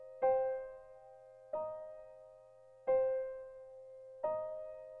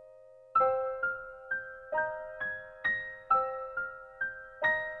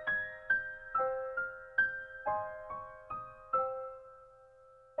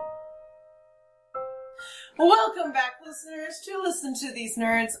Welcome back, listeners, to Listen to These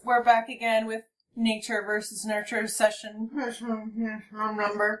Nerds. We're back again with Nature versus Nurture session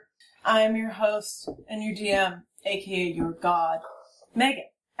number. I'm your host and your DM, aka your god, Megan.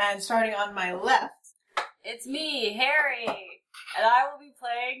 And starting on my left, it's me, Harry, and I will be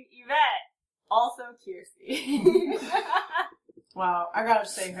playing Yvette, also Kiersey. Wow, I gotta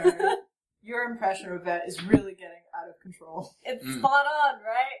say, Harry, your impression of Yvette is really getting out of control. It's spot on,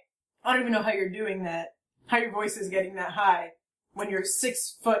 right? I don't even know how you're doing that. How your voice is getting that high when you're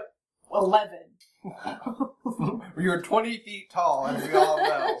 6'11". You're 20 feet tall, as we all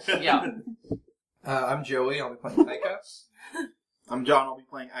know. Yeah. I'm Joey. I'll be playing Taika. I'm John. I'll be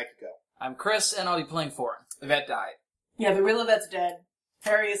playing Akiko. I'm Chris, and I'll be playing Foreign. Yvette died. Yeah, the real Yvette's dead.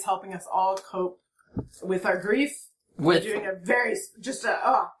 Harry is helping us all cope with our grief. We're doing a very,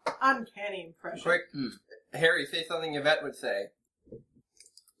 uncanny impression. Quick, Harry, say something Yvette would say.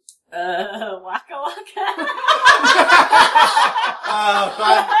 Waka waka.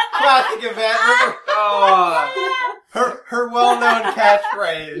 Classic Yvette. Her well-known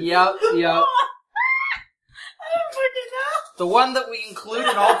catchphrase. Yep. I don't fucking know. The one that we include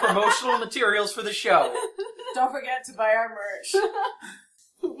in all promotional materials for the show. Don't forget to buy our merch.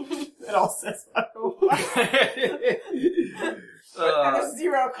 It all says and there's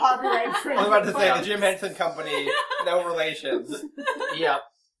zero copyright infringement. I was about to say, the Jim Henson Company, no relations. Yep.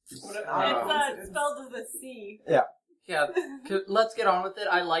 It's spelled with a C. Yeah. Yeah, let's get on with it.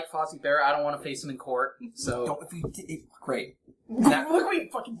 I like Fozzie Bear. I don't want to face him in court, so... Great. Look what you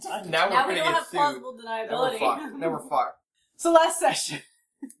fucking done. Now we we're don't going to have get sued. plausible deniability. Now we're fucked. So last session,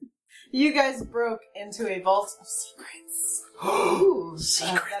 you guys broke into a vault of secrets. Ooh, That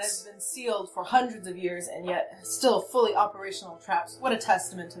secrets. has been sealed for hundreds of years and yet still fully operational traps. What a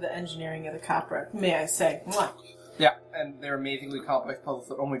testament to the engineering of the Capra, may I say. Mwah. Yeah, and they're amazingly complex puzzles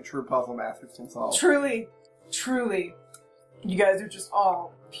that only true puzzle masters can solve. Truly, you guys are just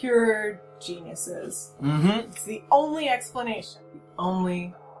all pure geniuses. Mm-hmm. It's the only explanation. The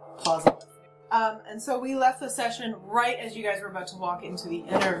only plausible. And so we left the session right as you guys were about to walk into the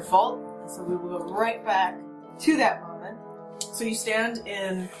inner vault. So we will go right back to that moment. So you stand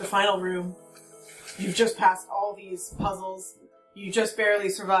in the final room. You've just passed all these puzzles. You just barely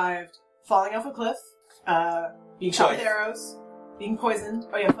survived falling off a cliff, being shot with arrows, being poisoned.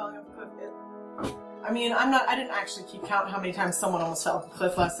 Oh yeah, falling off a cliff. I didn't actually keep count how many times someone almost fell off a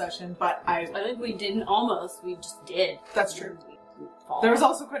cliff last session, but I think we didn't almost. We just did. That's true. Fall. There was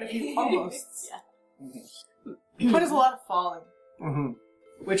also quite a few almosts. Yeah. But there's a lot of falling. Mm-hmm.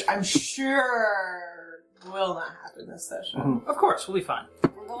 Which I'm sure will not happen this session. Mm-hmm. Of course, we'll be fine.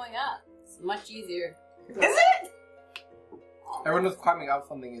 We're going up. It's much easier. Is it? Everyone knows climbing up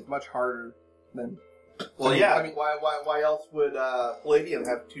something is much harder than... Well, yeah. I mean, why else would Palladium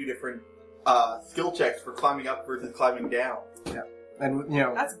have two different skill checks for climbing up versus climbing down? Yeah. And,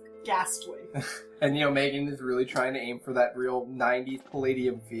 That's ghastly. And, Megan is really trying to aim for that real 90s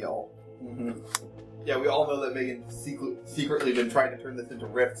Palladium feel. Mm-hmm. Yeah, we all know that Megan's secretly been trying to turn this into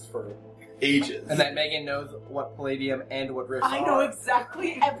Rifts for ages. And that Megan knows what Palladium and what Rifts are. I know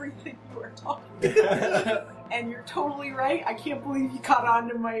exactly everything you are talking about. And you're totally right. I can't believe you caught on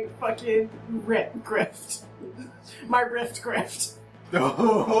to my fucking grift. My rift grift.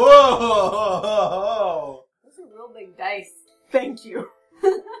 Oh! Those are real big dice. Thank you.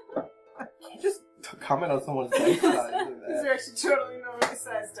 Can't just comment on someone's dice size. These are actually totally no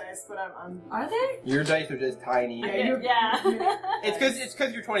size dice, but I'm Are they? Your dice are just tiny. Yeah. It's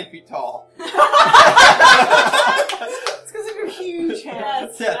because you're 20 feet tall. It's because of your huge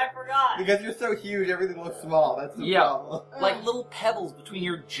hands. Yes, I forgot. Because you're so huge, everything looks small. That's the Yeah. problem. Like little pebbles between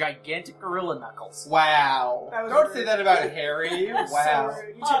your gigantic gorilla knuckles. Wow. That was Don't rude. say that about Harry. Wow. So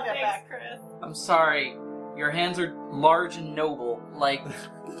rude. You take that thanks, back. Chris. I'm sorry. Your hands are large and noble, like,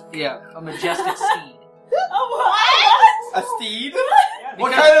 a majestic steed. Oh, what? A steed?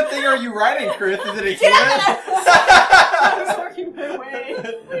 What kind of thing are you riding, Chris? Is it a human? I was working my way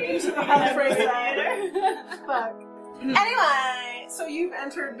into the how to phrase that. Fuck. Anyway, so you've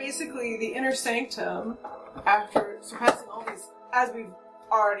entered basically the inner sanctum after surpassing all these, as we've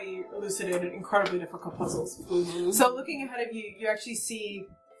already elucidated, incredibly difficult puzzles. Mm-hmm. So looking ahead of you, you actually see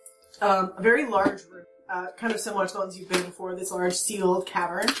a very large room, kind of similar to the ones you've been before, this large sealed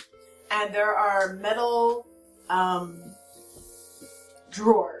cavern. And there are metal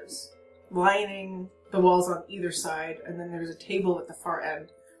drawers lining the walls on either side, and then there's a table at the far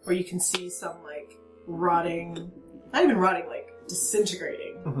end where you can see some, rotting, not even rotting,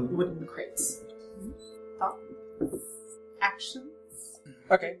 disintegrating wooden crates. Thoughts? Actions?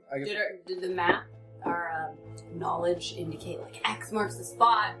 Okay, I guess. Did the map, our knowledge indicate, X marks the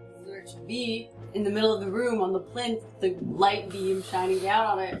spot? where it should be, in the middle of the room on the plinth, the light beam shining down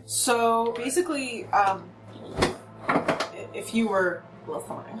on it. So basically, if you were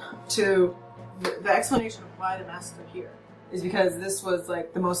listening to the explanation of why the masks are here is because this was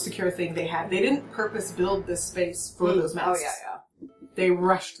like the most secure thing they had. They didn't purpose build this space for those masks. Oh, yeah. They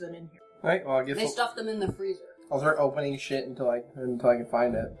rushed them in here. Alright, well, I guess They stuffed them in the freezer. I'll start opening shit until I can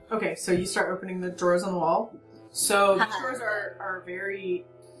find it. Okay, so you start opening the drawers on the wall. So these drawers are very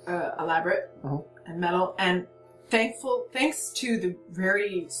elaborate and metal, and thanks to the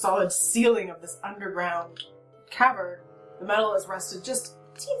very solid ceiling of this underground cavern, the metal is rusted just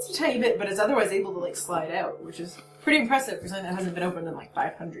a teensy tiny bit, but it's otherwise able to like slide out, which is pretty impressive for something that hasn't been opened in like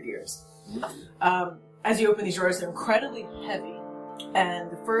 500 years. As you open these drawers, they're incredibly heavy, and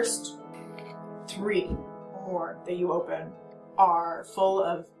the first 3 or more that you open are full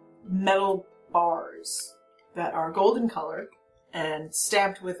of metal bars that are golden colored and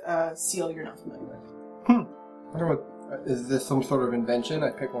stamped with a seal you're not familiar with. I wonder what, is this some sort of invention? I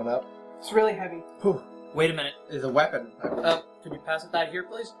pick one up. It's really heavy. Wait a minute. It's a weapon. Could you pass it that here,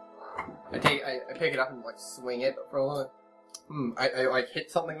 please? I pick it up and like swing it for a little. I like hit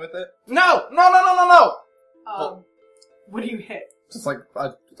something with it. No! What do you hit? Just like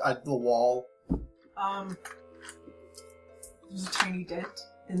the wall. There's a tiny dent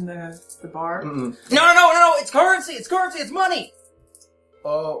in the bar. Mm-mm. No! It's currency! It's money!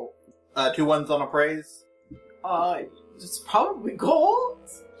 Oh. 2 1s on appraise. It's probably gold.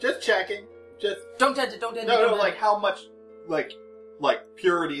 Just checking. Just Don't touch it, don't touch it. no, like how much, like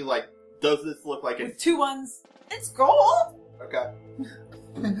purity, like does this look like With it's 2 1s, it's gold. okay?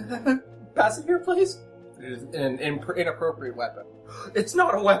 Pass it here, please. It is an inappropriate weapon. It's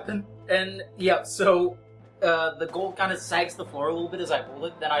not a weapon. And, yeah, so, the gold kind of sags the floor a little bit as I hold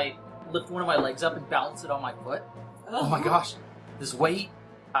it, then I lift one of my legs up and balance it on my foot. Oh my gosh. This weight,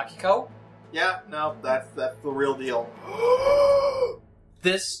 Akiko, Yeah, no, that's the real deal.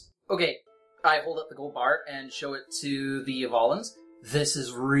 okay, I hold up the gold bar and show it to the Evolans. This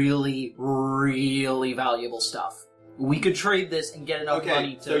is really, really valuable stuff. We could trade this and get enough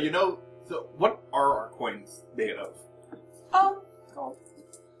money Okay, to... so what are our coins made of? Gold.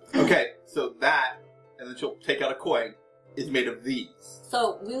 Okay, so that, and then she'll take out a coin, is made of these.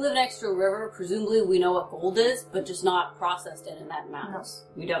 So, we live next to a river. Presumably we know what gold is, but just not processed it in that amount. No.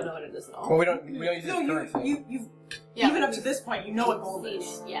 We don't know what it is at all. Well, we don't use it No, as currency. you've Yeah, even up to this point, you know what gold seen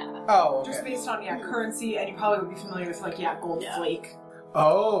is. it, yeah. Oh, okay. Just based on currency, and you probably would be familiar with gold Yeah. flake.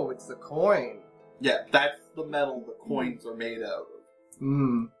 Oh, it's the coin. Yeah, that's the metal the coins are made out of.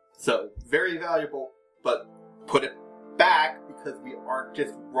 Hmm. So, very valuable, but put it back because we aren't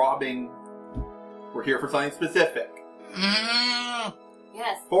just robbing. We're here for something specific.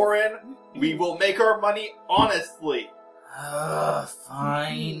 Yes. Foreign, we will make our money honestly.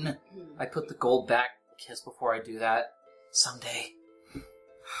 Fine. I put the gold back, kiss before I do that. Someday.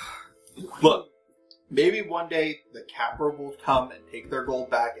 Look, maybe one day the capper will come and take their gold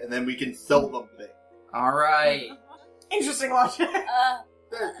back, and then we can sell them things. Alright. Interesting logic.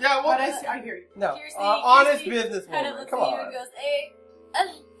 Yeah, well, But I hear you. No, Kirsty- honest Kirsty businesswoman. kind of looks Come at you on. and goes,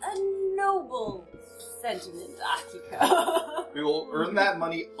 a noble sentiment, Akiko. we will earn that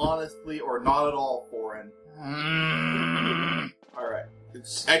money honestly or not at all, Foreign. Alright.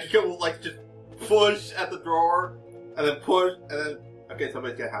 Akiko will, just push at the drawer, and then push, and then... Okay,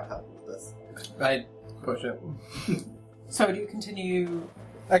 somebody's gonna have help with this. I push it. So do you continue?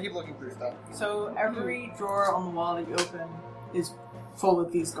 I keep looking through stuff. So every drawer on the wall that you open is full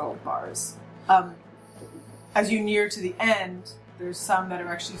of these gold bars. As you near to the end, there's some that are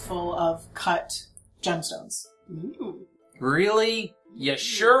actually full of cut gemstones. Really? You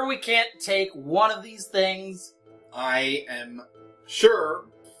sure we can't take one of these things? I am sure...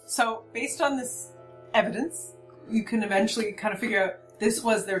 So based on this evidence, you can eventually kind of figure out this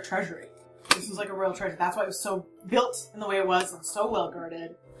was their treasury. This was like a real treasure. That's why it was so built in the way it was and so well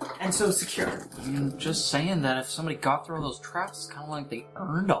guarded and so secure. I'm just saying that if somebody got through those traps, it's kind of like they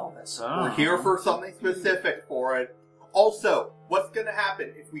earned all this. We're here for something specific for it. Also, what's gonna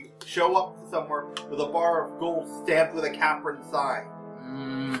happen if we show up somewhere with a bar of gold stamped with a Capron sign?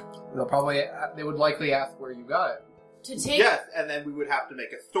 They would likely ask where you got it. To take Yes, and then we would have to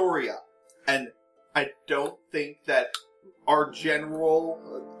make a story up. And I don't think that our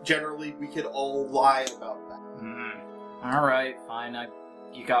generally we could all lie about that. Alright, fine.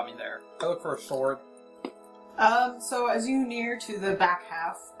 You got me there. I look for a sword. So as you near to the back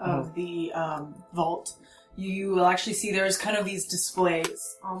half of the vault, you will actually see there's kind of these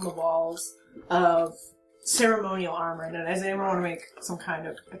displays on the walls of ceremonial armor. And does anyone want to make some kind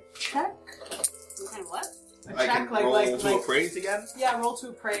of a check? Some kind of what? A I check, can like, roll like, to like, appraise again. yeah, roll to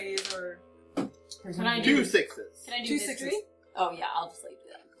appraise or. Can I do- 2 6s. Can I do 2 history? sixes. Oh yeah, I'll just let you do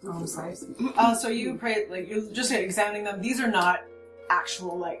that. Oh, I'm sorry. So you pray, like, you're just examining them. These are not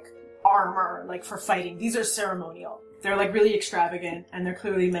actual, like, armor, like, for fighting. These are ceremonial. They're, like, really extravagant, and they're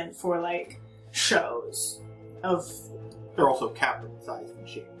clearly meant for, like, shows of... They're also captain-sized and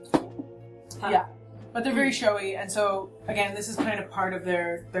shaped. Yeah. But they're very showy, and so, again, this is kind of part of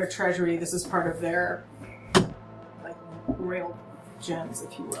their treasury. This is part of their, like, royal gems,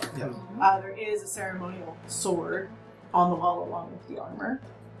 if you will. Yeah. There is a ceremonial sword on the wall along with the armor.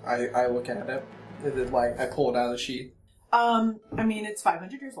 I look at it. Is it like I pull it out of the sheath? I mean, it's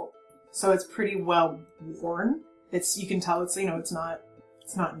 500 years old, so it's pretty well worn. You can tell it's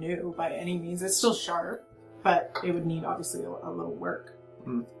not new by any means. It's still sharp, but it would need obviously a little work.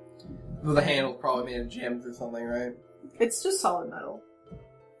 Well, the handle's probably made of gems or something, right? It's just solid metal.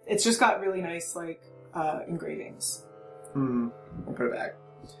 It's just got really nice like engravings. I'll put it back.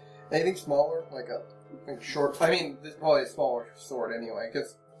 Anything smaller, like short? I mean, this is probably a smaller sword anyway,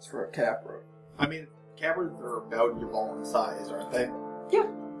 because it's for a Capra. I mean, cabbards are about your ball size, aren't they? Yeah,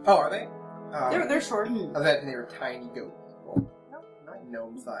 Oh, are they? they're short. I was imagining they were tiny goat people. No, not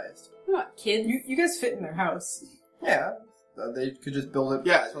gnome-sized. We're not kids. You guys fit in their house. Yeah, they could just build it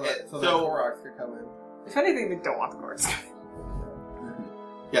Yeah, so that so- the Koroks could come in. If anything, they don't want the guards.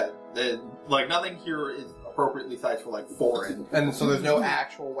 Yeah, like nothing here is appropriately sized for like foreign. And so there's no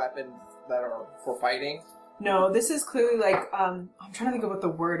actual weapons that are for fighting? No, this is clearly like I'm trying to think of what the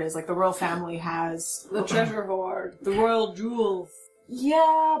word is. Like the royal family has The treasure hoard, the royal jewels.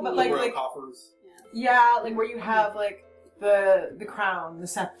 Yeah, but Royal like coffers. yeah, like where you have like the crown, the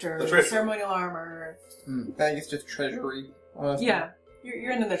scepter, The the treasure. ceremonial armor. I think it's just treasury. Honestly. Yeah,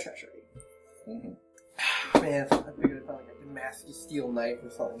 you're into the treasury. Man, I figured it felt like a Damascus steel knife or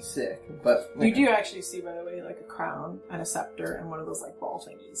something sick, but You do actually see, by the way, like a crown and a scepter and one of those like ball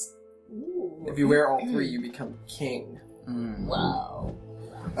thingies. Ooh. If you wear all three, you become king. Wow.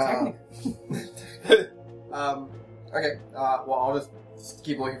 Okay. Well, I'll just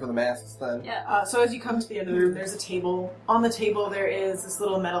keep looking for the masks then. Yeah. So as you come to the end of the room, there's a table. On the table, there is this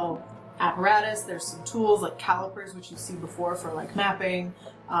little metal apparatus. There's some tools like calipers, which you've seen before for like mapping,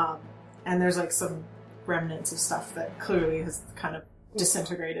 and there's like some remnants of stuff that clearly has kind of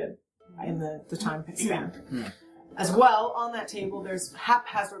disintegrated in the time span. As well, on that table, there's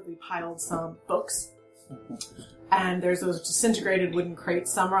haphazardly piled some books, and there's those disintegrated wooden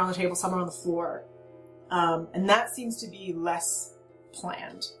crates. Some are on the table, some are on the floor, and that seems to be less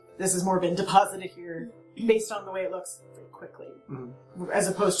planned. This has more been deposited here based on the way it looks very quickly, as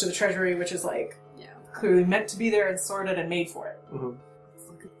opposed to the treasury, which is like clearly meant to be there and sorted and made for it.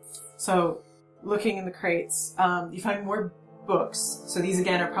 So, looking in the crates, you find more books. So these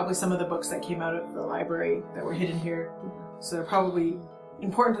again are probably some of the books that came out of the library that were hidden here. So they're probably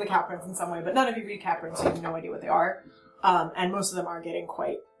important to the Caprins in some way, but none of you read Caprins, so you have no idea what they are. And most of them are getting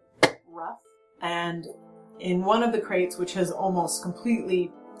quite rough. And in one of the crates, which has almost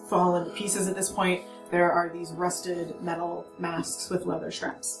completely fallen to pieces at this point, there are these rusted metal masks with leather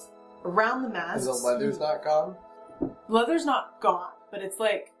straps. Around the masks... And the leather's not gone? Leather's not gone, but it's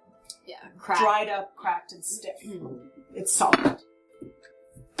like dried up, cracked, and stiff. It's solid.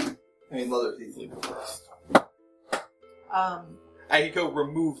 I mean, leather's easily reversed. Um, Akiko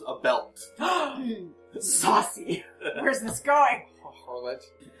removes a belt. saucy. Where's this going?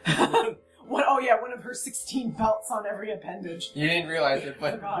 Harlot. One of her 16 belts on every appendage. You didn't realize it,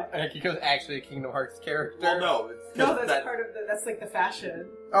 but Forgot. Akiko's actually a Kingdom Hearts character. Well, no, it's No, 'cause that's part of that's like the fashion.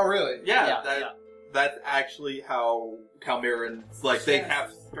 Oh, really? That's actually how Calmerans, like, they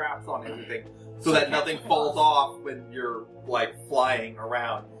have straps on everything so that nothing falls off when you're, like, flying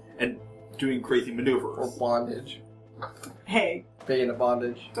around and doing crazy Or maneuvers. bondage. Hey, Big into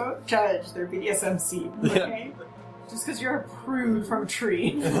bondage. don't judge their BDSM scene, okay? Just because you're a prude from a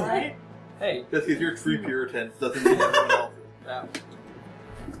tree, alright? Hey. Just because you're true Puritans doesn't mean everyone else is. Yeah.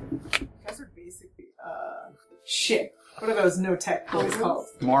 You guys are basically, shit. What are those no-tech boys called?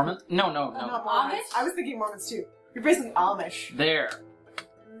 Mormon? No. Not Mormons. I was thinking Mormons too. You're basically Amish. There.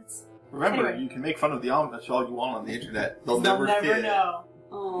 Remember, Anyway. you can make fun of the Amish all you want on the internet. They'll They'll never see know.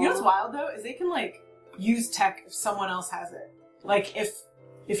 Aww. You know what's wild though? Is they can like use tech if someone else has it. Like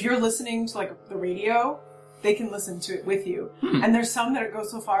if you're listening to like the radio, they can listen to it with you. And there's some that go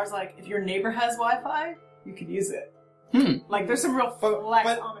so far as like if your neighbor has Wi-Fi, you could use it. Like there's some real flex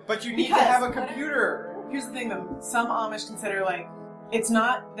Amish. But you need to Because- have a computer. Here's the thing though, some Amish consider like, it's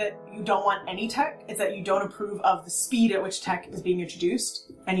not that you don't want any tech, it's that you don't approve of the speed at which tech is being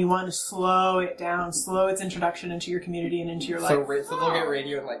introduced, and you want to slow it down, slow its introduction into your community and into your life. So they'll get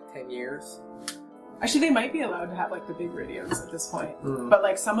radio in like 10 years? Actually, they might be allowed to have like the big radios at this point, Mm. but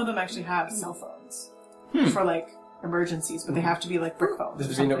like some of them actually have cell phones for like emergencies, but they have to be like brick phones.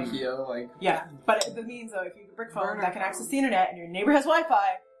 This or would be something. Nokia, like... Yeah, but it means though, if you have a brick phone that can access the internet and your neighbor has Wi-Fi,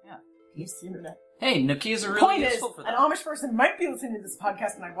 Yeah. use the internet. Hey, Nokias are really Point is, useful for an that. Amish person might be listening to this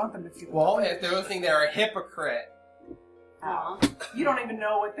podcast, and I want them to feel. Well, if they're listening, they're a hypocrite. Wow. You don't even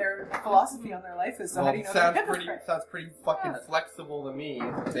know what their philosophy on their life is, so how do you know they're a hypocrite? sounds pretty fucking flexible to me,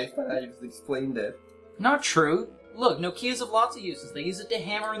 based on how you just explained it. Not true. Look, Nokias have lots of uses. They use it to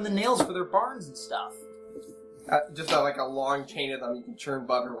hammer in the nails for their barns and stuff. Just like a long chain of them, you can churn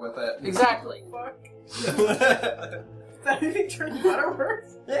butter with it. Exactly. Fuck. Yeah, Is that anything churning butter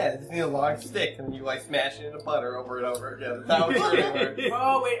works? just need a long stick, and then you like smash it into butter over and over again. That's how churning works.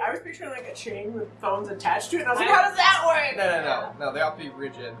 Oh wait, I was picturing like a chain with phones attached to it, and I was like, how does that work? No, they have to be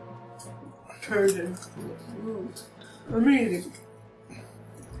rigid. Turgid. Amazing.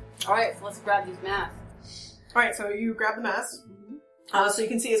 Alright, so let's grab these masks. Alright, so you grab the mask. So you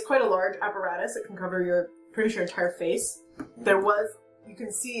can see it's quite a large apparatus. It can cover your, pretty sure, entire face. You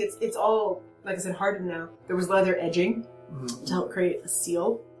can see it's all, like I said, hardened now. There was leather edging to help create a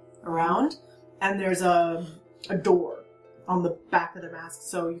seal around. And there's a door on the back of the mask,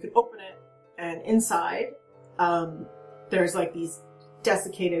 so you can open it, and inside, there's like these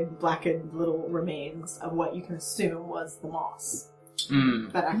desiccated, blackened little remains of what you can assume was the moss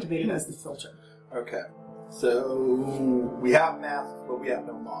that activated as the filter. Okay. So we have masks, but we have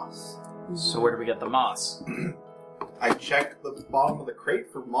no moss. So where do we get the moss? I checked the bottom of the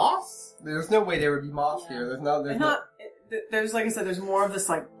crate for moss. There's no way there would be moss here. There's like I said, there's more of this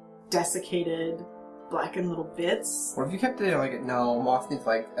like desiccated, blackened little bits. What if you kept it like, no, moss needs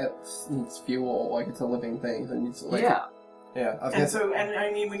it needs fuel, like it's a living thing, so it needs like... Yeah. Yeah. And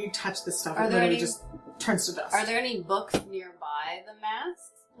I mean, when you touch this stuff, Are it there literally any- just turns to dust. Are there any books nearby the masks?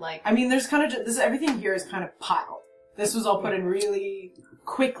 Like, I mean, there's kind of this. Everything here is kind of piled. This was all put in really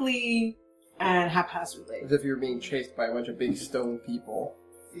quickly and haphazardly. As if you were being chased by a bunch of big stone people.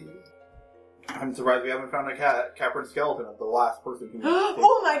 I'm surprised we haven't found a Capron skeleton of the last person who.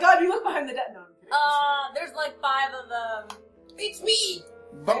 Oh my god! You look behind the desk. No, I'm kidding. there's like 5 of them. It's me!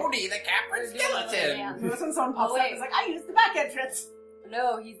 Bodhi, the Capron skeleton! Yeah. This when someone pops Oh, up, wait. it's like I used the back entrance.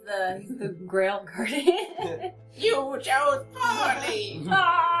 No, he's the Grail Guardian. You chose poorly!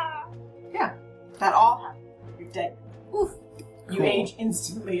 Ah! That all happened. You're dead. Oof. You Cool. age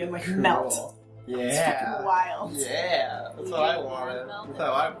instantly and melt. It's fucking wild. Yeah, that's what I wanted. Yeah, That's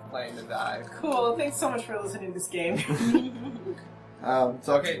how I'm planning to die. Cool. Thanks so much for listening to this game. We got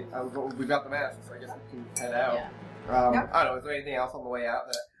the mask, so I guess we can head out. Yeah. Yep. I don't know, is there anything else on the way out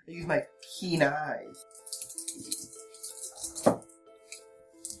that I use my keen eyes?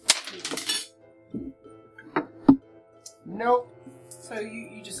 Nope. So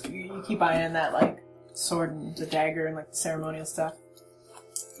you just you keep eyeing that like sword and the dagger and like the ceremonial stuff.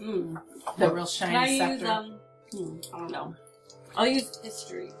 The real Can shiny I scepter. use, I don't know. I'll use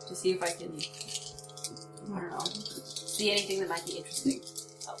history to see if I can, I don't know, see anything that might be interesting.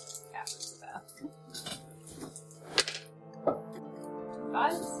 Oh, Catherine's about.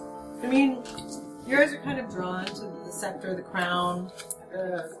 5? I mean, your eyes are kind of drawn to the scepter, the crown,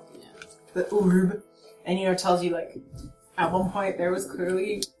 the orb, and it tells you like at one point there was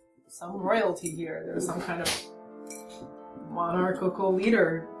clearly some royalty here. There was some kind of monarchical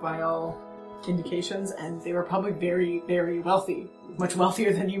leader by all indications, and they were probably very, very wealthy. Much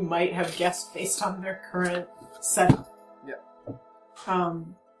wealthier than you might have guessed based on their current setup. Yeah.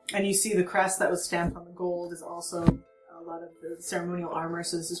 And you see the crest that was stamped on the gold is also a lot of the ceremonial armor,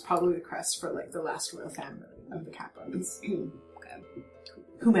 so this is probably the crest for like the last royal family of the Caprons. Okay.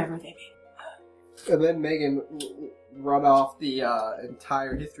 Whomever they may And then Megan run off the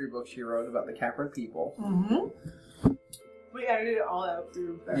entire history book she wrote about the Capron people. be. Mm-hmm. We edited it all out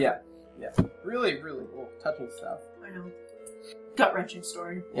through there. Yeah. Really, really cool, touching stuff. I know. Gut-wrenching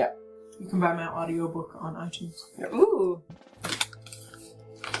story. Yeah. You can buy my audiobook on iTunes. Ooh.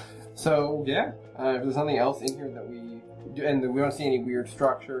 So, yeah, if there's something else in here that we do, and we don't see any weird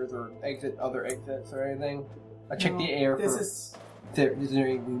structures or other exits or anything, I check No, the air This for, is... is there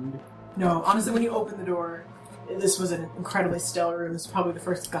any wind? No, honestly, when you open the door, this was an incredibly still room. This is probably the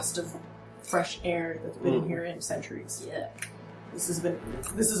first gust of fresh air that's been in here in centuries. Yeah. This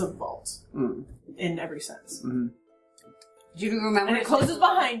is a vault in every sense. Mm-hmm. Do you remember? And it closes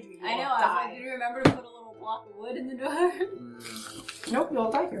behind you. I know. You'll I was die. like, did you remember to put a little block of wood in the door? Nope,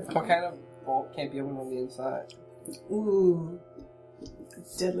 you'll die here. What kind of vault can't be opened on the inside? Ooh.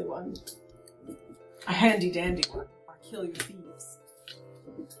 A deadly one. A handy dandy one. Or kill your thieves.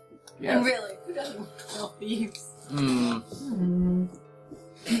 And really, who doesn't want to kill thieves? Hmm.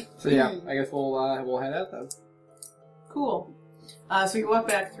 So yeah, I guess we'll head out then. Cool. So you walk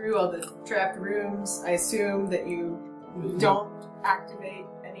back through all the trapped rooms. I assume that you don't activate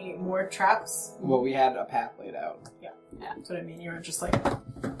any more traps. Well, we had a path laid out. That's what I mean. You're just like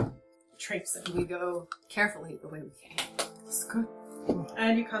traipsing. We go carefully the way we came. That's good.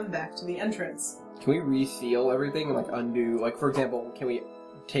 And you come back to the entrance. Can we reseal everything and like undo? Like for example, can we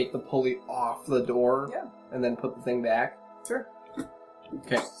take the pulley off the door? Yeah. And then put the thing back? Sure.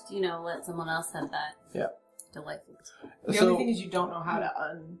 Okay. Just, let someone else have that. Yeah. Delightful. The only thing is you don't know how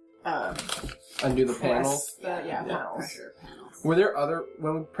to undo the panels. panels. Pressure panels. Were there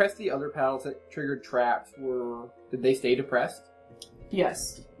when we pressed the other panels that triggered traps? Did they stay depressed?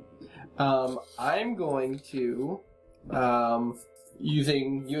 Yes. I'm going to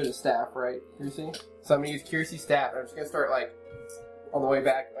using you as a staff, right, Kiersey? So I'm gonna use Kiersey's staff. I'm just gonna start like on the way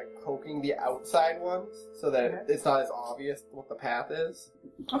back, like poking the outside ones so that it's not as obvious what the path is.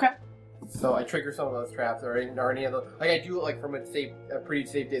 Okay. So I trigger some of those traps. Are any of them like I do it like from a pretty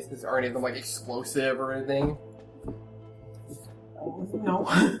safe distance? Are any of them like explosive or anything? No.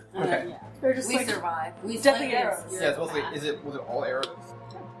 Okay. Yeah. They're just We like survived. We definitely slayed arrows. your Yeah, it's mostly. path. Was it all arrows?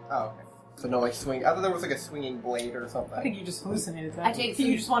 Oh, okay. So no like swing. I thought there was like a swinging blade or something. I think you just hallucinated that. I take you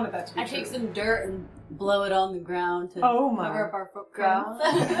some- just wanted that to be I true. take some dirt and blow it on the ground to Oh my cover up our God.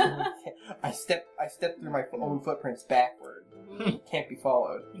 footprints. I stepped through my own footprints backward. Can't be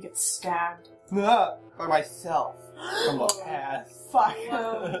followed. You get stabbed. By myself from the past. Fuck.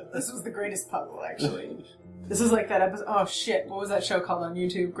 This was the greatest puzzle, actually. This is like that episode. Oh shit! What was that show called on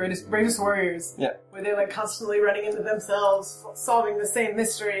YouTube? Bravest Warriors. Yeah. Where they're like constantly running into themselves, solving the same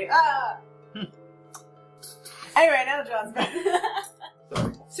mystery. Ah. Anyway, now John's back.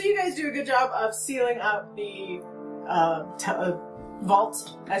 Sorry. So you guys do a good job of sealing up the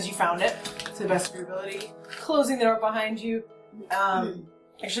vault as you found it to the best of your ability, closing the door behind you.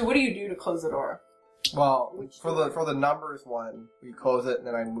 Actually, what do you do to close the door? Well, for the numbers one, we close it and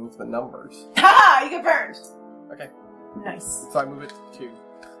then I move the numbers. Ha! You get burned. Okay. Nice. So I move it to 2.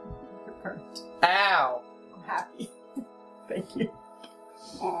 You're burned. Ow! I'm happy. Thank you.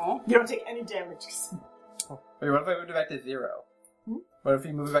 Aw. You don't take any damage. Wait, what if I moved it back to 0? What if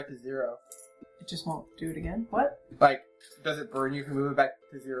you move it back to 0? It just won't do it again. What? Like, does it burn you if you move it back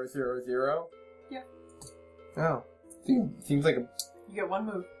to 0, 0, 0? Yeah. Oh. Seems like You get one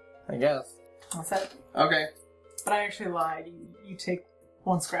move. I guess. That's it. Okay. But I actually lied. You take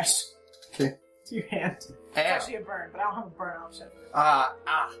 1 scratch. Okay. To your hand. It's Ow. actually a burn, but I don't have a burn option.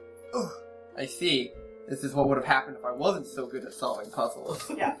 Ugh. I see. This is what would have happened if I wasn't so good at solving puzzles.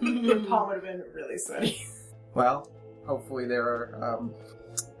 Yeah. Your palm would have been really sweaty. Well, hopefully there are,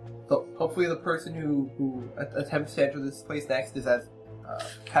 hopefully the person who attempts to enter this place next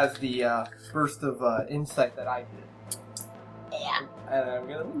has the burst of insight that I did. Yeah. And I'm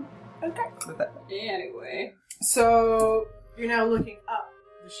gonna Okay. with that. Anyway. So, you're now looking up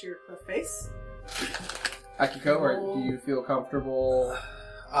the sheer cliff face. Akiko, or do you feel comfortable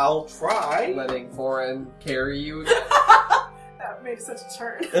I'll try. letting Thorin carry you again? That made such a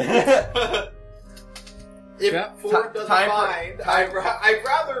turn. If Yeah. Ford doesn't mind, I'd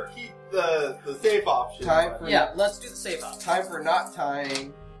rather keep the safe option. Time for Yeah, let's do the save up. time for not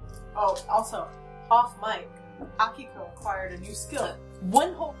tying. Oh, also, off mic, Akiko acquired a new skill.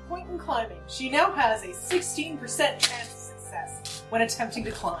 1 whole point in climbing. She now has a 16% chance of success when attempting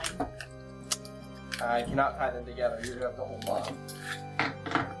to climb. I cannot tie them together. You're gonna have to hold on.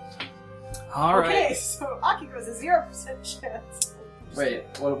 Alright. Okay, so Akiko has a 0% chance. Wait,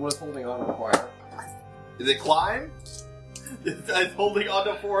 what does holding on require? Is it climb? Is holding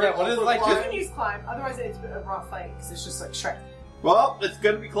onto Ford Yeah, what is, also like, You climb? can use climb, otherwise it's a rough fight, because it's just like strength. Well, it's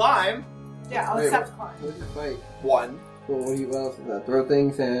gonna be climb. Yeah, I'll Wait, accept climb. What is your fight? 1. Well, what else is that? Throw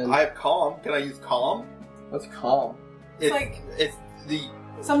things and... I have calm. Can I use calm? What's calm? It's like it's the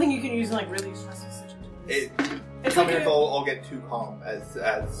something you can use in like really stressful situations. It's some like years I'll get too calm as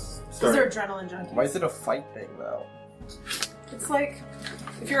because start. they're adrenaline junkies. Why is it a fight thing, though? It's like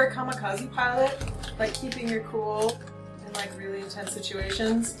if you're a kamikaze pilot, like keeping your cool in like really intense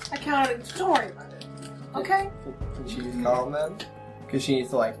situations. I counted. Don't worry about it. Okay. Can she use calm then? Because she needs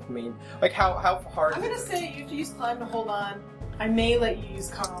to like how hard? I'm is gonna it? say you have to use climb to hold on. I may let you use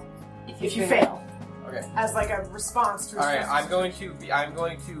calm if you fail. fail, Okay. as like a response to. A All right. stressful I'm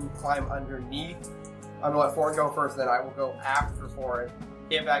going to climb underneath. I'm gonna let Thorin go first, then I will go after Thorin.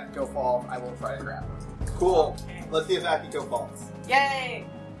 If Akiko falls, I will try to grab him. Cool. Okay. Let's see if Akiko falls. Yay!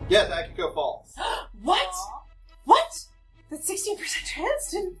 Yes, Akiko falls. What? What? That 16%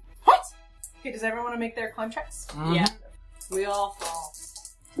 chance? Didn't what? Okay, does everyone want to make their climb checks? Yeah. We all fall.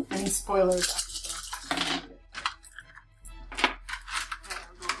 Any spoilers?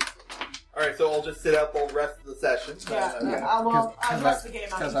 Alright, so I'll just sit out the rest of the session. Yeah, Okay. well, Cause I'll rest the game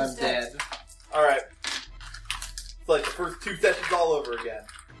Because after I'm this dead. Alright. It's like the first 2 sessions all over again.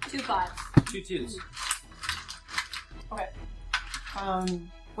 2 5s. 2 2s.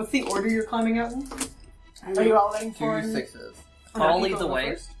 What's the order you're climbing out in? Are you all letting 2 for 6s. I'll lead the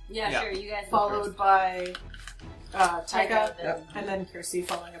way. Yeah, Yeah. sure. You guys go Followed by Taika, Taika, Yep. and then Kirsty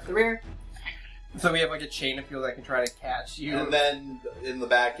following up the rear. So we have like a chain of people that can try to catch you. And then in the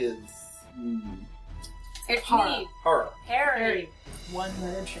back is It's Hara. me, Hara. Harry. One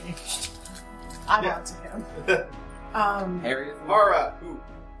letter changed. I'm Yeah. on to him. Harry is Hara, who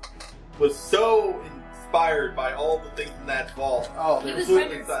was so inspired by all the things in that vault. Oh, He there's was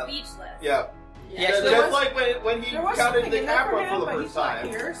completely rendered silent. speechless. Yeah. He actually there Just was- like when he there was counted something the in there for camera him, for the but first he's not time.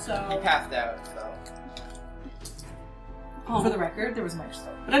 here, he so... passed out, so. For the record, there was much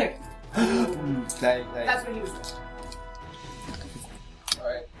stuff. But anyway, Nice. that's what he was doing.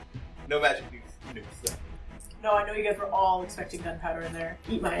 Alright. No magic nukes. So. No, I know you guys were all expecting gunpowder in there.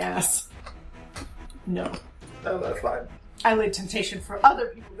 Eat my ass. No. No, that's fine. I laid temptation for other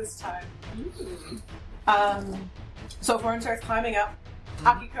people this time. So Florin starts climbing up.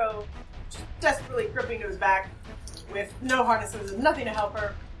 Akiko just desperately gripping to his back with no harnesses and nothing to help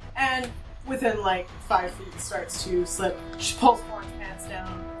her. And within like 5 feet starts to slip. She pulls Florin's pants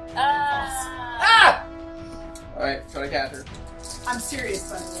down. Ah! Alright, try to catch her. I'm serious,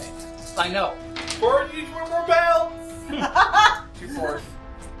 by the way. I know. For each one more bells! 2 4s.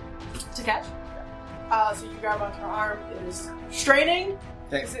 To catch. So you grab onto her arm. It is straining,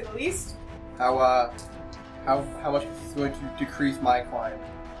 to Okay. say the least. How much is this going to decrease my climb?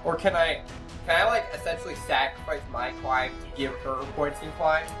 Or can I like essentially sacrifice my climb to give her points in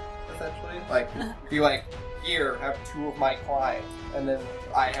climb? Essentially, like be like, here, have 2 of my climb, and then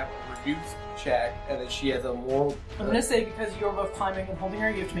I have a reduced check, and then she has a more. I'm gonna say because you're both climbing and holding her,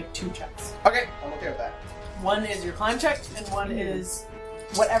 you have to make 2 checks. Okay, I'm okay with that. One is your climb check, and one is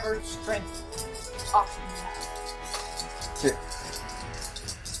whatever strength option you have. Here.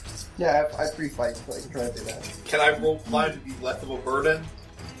 Yeah, I pre-fight, so I can try to do that. Can I roll climb to be less of a burden?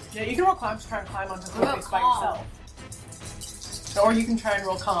 Yeah, you can roll climb to try and climb onto the What about face by calm? yourself. Or you can try and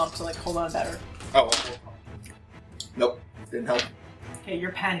roll calm to like hold on better. Oh, I'll roll climb. Nope. Didn't help. Okay,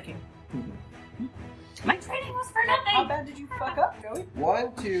 you're panicking. My training was for How nothing. bad did you fuck up, Joey?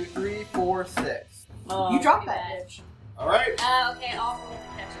 1, 2, 3, 4, 6. Oh, You dropped pretty that bad. bitch. Alright. Okay, I'll roll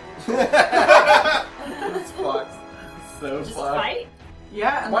protection. It's fucked. So Just fucked. fight?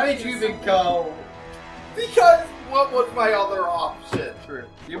 Yeah. and Why then did you there's even go? Because what was my other option? True.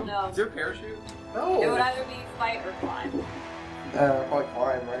 No. Is there a parachute? It would either be fight or climb. Probably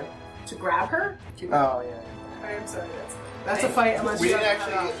climb, right? to grab her? Oh, yeah. I'm sorry, that's a fight unless We you didn't have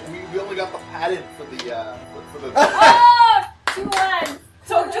that option. we only got the padded for the Oh! 2 1!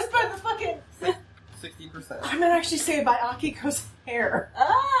 So just by the fucking... 60%. I'm gonna actually say by Akiko's hair.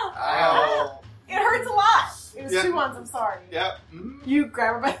 Oh! Oh. It hurts a lot. It was Yeah. 2 1s, I'm sorry. Yeah. Mm. You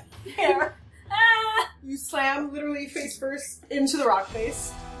grab her by the hair. Ah! You slam literally face first into the rock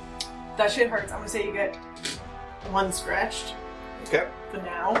face. That shit hurts. I'm gonna say you get 1 scratched Okay. for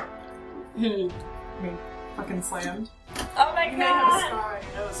now. Hmm. I mean, fucking slammed. Oh my You may have a god! scar on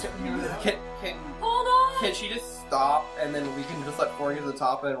your nose sticking out now. Hold on! Can she just stop and then we can just let Florin get to the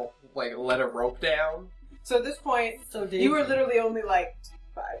top and like let a rope down? So at this point, So deep. you were literally only like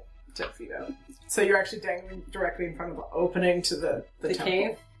 10 feet out. So you're actually dangling directly in front of the opening to the temple.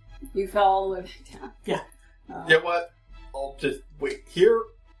 cave? You fell all the way back down. Yeah. Oh. You know what? I'll just wait here,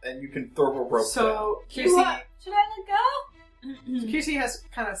 and you can throw a rope down. So You Kirsi, what? Should I let go? Kirsi has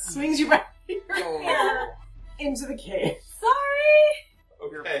kind of swings you back here Yeah. into the cave.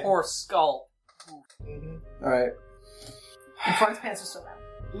 Sorry! Okay. Poor skull. Mhm. Alright. And Florence pants are still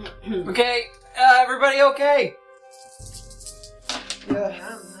down. Okay, everybody okay?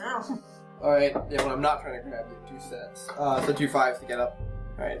 Yeah. Alright, yeah, when I'm not trying to grab you, 2 sets. So 2 5s to get up.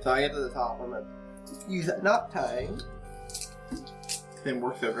 Alright, so I get to the top, I'm gonna use that knot tying. Didn't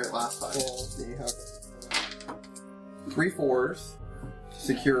work so great last time. Yeah, let's see how. 3 4s to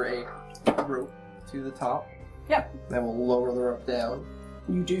secure a rope to the top. Yep. Then we'll lower the rope down.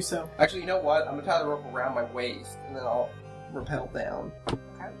 You do so. Actually, you know what? I'm gonna tie the rope around my waist, and then I'll rappel down.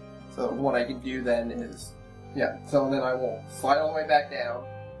 Okay. So what I can do then is, yeah. So then I will slide all the way back down,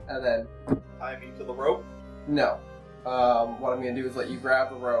 and then Tie me to the rope. no. What I'm gonna do is let you grab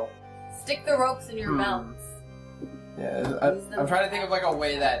the rope. Stick the ropes in your belts. Yeah, Use them I'm trying to think of like a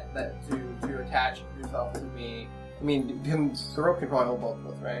way that to attach yourself to me. I mean, the rope can probably hold both of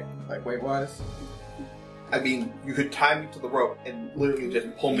us, right? Like weight wise. I mean, you could tie me to the rope and literally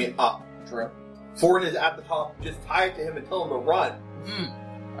just pull me up. True. Ford is at the top. Just tie it to him and tell him to run.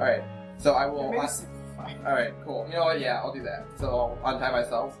 All right. So I will. Maybe 65. All right, cool. You know what? Yeah, I'll do that. So I'll untie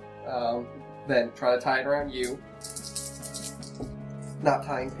myself. Then try to tie it around you. Not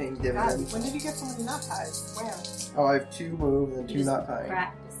tying, paying God, dividends. when did you get so many knot ties? Wow. Oh, I have 2 moves and 2 Just not tying.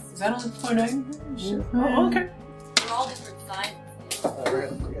 Practice. Is that only 0.9? Shit. Oh, okay. We're all different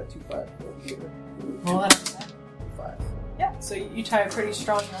sizes. We got 2 5 here. Well, that's that. 5. Yeah, so you tie a pretty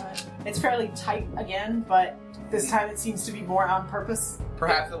strong knot. It's fairly tight again, but this time it seems to be more on purpose.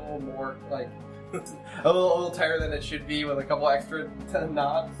 Perhaps a little more like a little tighter than it should be with a couple extra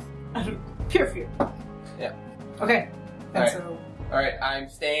knots. Pure fear. Yeah. Okay. And Alright. so All right, I'm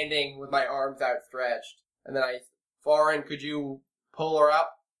standing with my arms outstretched, and then Florin, could you pull her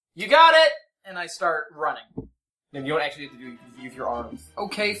up? You got it! And I start running. And you don't actually have to do it, you can use your arms.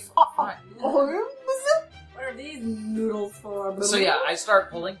 Okay, fine. What are these noodles for? So yeah, I start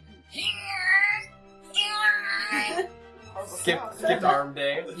pulling. Skipped arm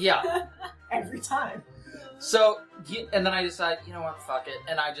day. Yeah. every time. So, and then I decide, you know what, fuck it.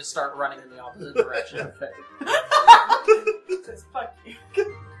 And I just start running in the opposite direction. Just fuck you.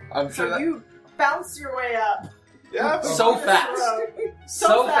 I'm sure So that you bounce your way up. Yeah. So this fast. road,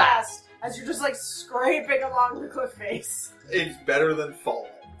 So fast as you're just like scraping along the cliff face. It's better than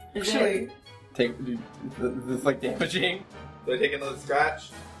falling. Actually, is this like damaging? Do I take another scratch?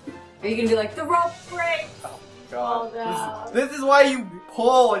 Are you gonna be like, the rope breaks? God. Oh, no. This is why you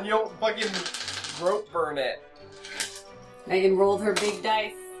pull and you don't fucking rope burn it. Megan rolled her big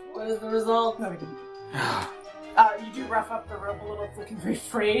dice. What is the result? no, we didn't. You do rough up the rope a little. It's looking very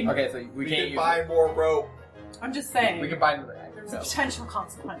frayed. Okay, so we We can't can use buy more rope. I'm just saying. it. We can buy another There's a axe. potential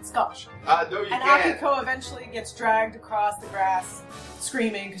consequence. Gosh. No, you And can't. Akiko eventually gets dragged across the grass,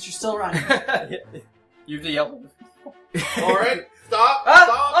 screaming because you're still running. You have to yell. All right, stop, Ah!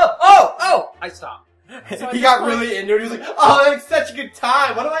 stop. Oh! I stop. So at He this got point- really into it. He was like, "Oh, that was such a good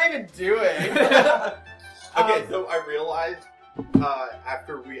time. What am I even doing?" Okay, so I realized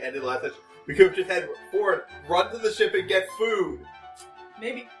after we ended last session, we could have just had forward, run to the ship and get food.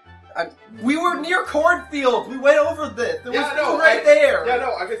 Maybe. We were near cornfields. We went over this. There was Yeah, no, food right there. Yeah,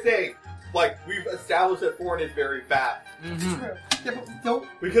 no, I'm just saying, like, we've established that Foreign is very fast. Mm-hmm. True. Yeah, but we don't.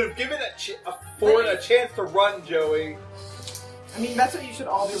 We could have given Foreign a chance to run, Joey. I mean, that's what you should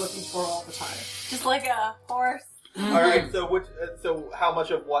all be looking for all the time. Just like a horse. Alright, so so how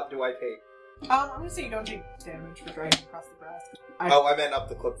much of what do I take? I'm gonna say you don't take damage for dragging across the grass. Oh, I meant up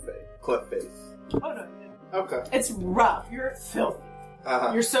the cliff face. Oh no, you didn't. Okay. It's rough. You're filthy.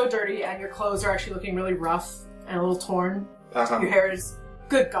 Uh-huh. You're so dirty, and your clothes are actually looking really rough and a little torn. Uh-huh. Your hair is,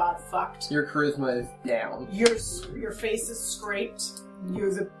 good God, fucked. Your charisma is down. Your face is scraped. You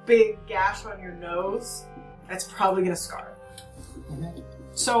have a big gash on your nose. That's probably gonna scar.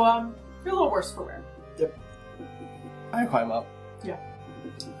 So, you're a little worse for wear. I climb up.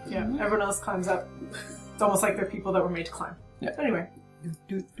 Yeah, everyone else climbs up. It's almost like they're people that were made to climb. Yeah. Anyway.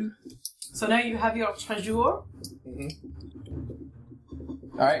 So now you have your treasure. All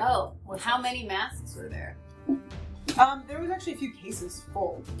right. Oh, how many masks were there? There was actually a few cases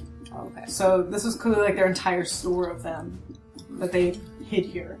full. Okay. So this was clearly like their entire store of them that they hid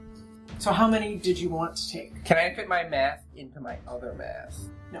here. So how many did you want to take? Can I fit my mask into my other mask?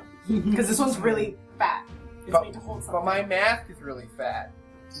 No. Because this one's really fat. It's But- made to hold But something. my mask is really fat.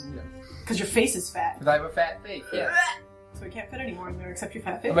 Because your face is fat. Because I have a fat face. Yeah. So it can't fit anymore in there except your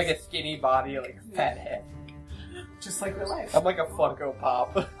fat face. I'm like a skinny body, like a fat head. Just like real life. I'm like a Funko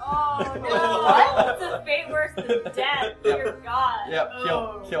Pop. Oh no! What's a fate worse than death? Dear God. Yep,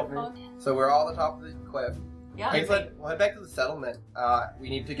 Oh. killed me. Oh, yeah. So we're all at the top of the cliff. Yeah. We'll head back to the settlement. We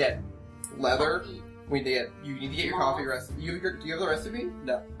need to get leather. We need to get. You need to get your coffee recipe. Do you have the recipe?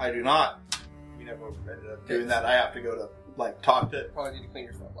 No, I do not. We never ended up doing that. I have to go to, like, talk to... Probably need to clean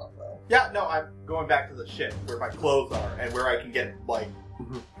yourself up though. Yeah, no, I'm going back to the ship where my clothes are and where I can get, like,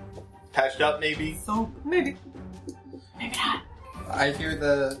 patched up, maybe. So maybe. Maybe not. I hear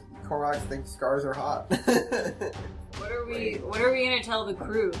the Koroks think scars are hot. What are we gonna tell the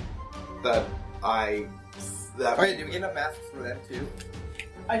crew? That Okay, did we get enough masks for them too?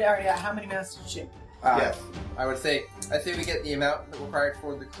 Yeah, how many masks did you ship? Yes. I'd say we get the amount required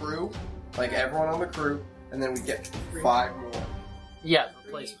for the crew, like everyone on the crew, and then we get 5 more. Yeah, 3,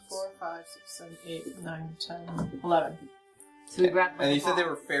 replacements. 4, 5, 6, 7, 8, 9, 10, 11. So we grabbed. And you said they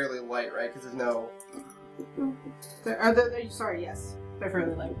were fairly light, right? Because there's no. Sorry, yes. They're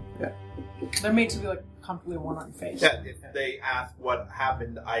fairly light. Yeah. They're made to be like comfortably worn on your face. Yeah, if they ask what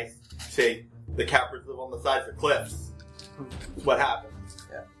happened, I say the cappers live on the sides of cliffs. What happened?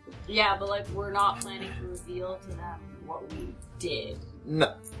 Yeah, but like we're not planning to reveal to them what we did.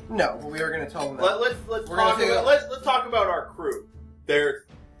 No. No, well, we were going to tell them that. Let's We're gonna talk take about, let's talk about our crew. There's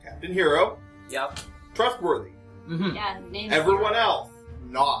Captain Hero, Yep. trustworthy. Mm-hmm. Yeah, his name's Everyone else,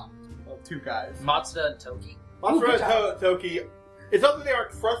 not. Well, 2 guys. Mazda and Toki. Matsura and Toki, it's not that they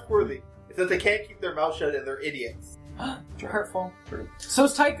aren't trustworthy, it's that they can't keep their mouth shut and they're idiots. Hurtful.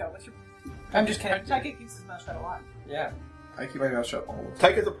 So's Tycho. What's your... I'm just kidding. Tycho keeps his mouth shut a lot. Yeah. I keep my mouth shut all the time.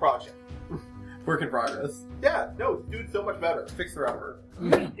 Tyke is a project. Work in progress. Yeah, no, it's doing so much better. Fix the rubber. You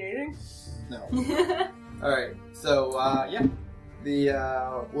guys dating? No. Alright, so, yeah.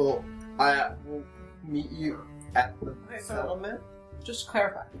 We'll meet you at the Okay, so- settlement. Just to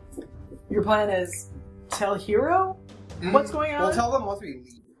clarify. Your plan is tell Hero what's going on? We'll tell them once we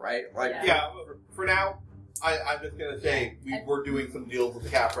leave, right? Like, Yeah, for now, I'm just gonna say we were doing some deals with the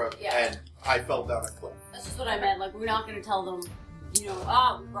Capra, Yeah. and I fell down a cliff. That's just what I meant. Like, we're not going to tell them, we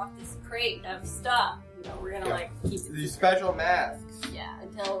brought this crate of stuff. We're going to, keep it these secret. special masks. Yeah,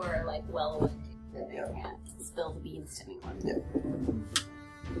 until we're, well away. Yeah. We can't spill the beans to anyone.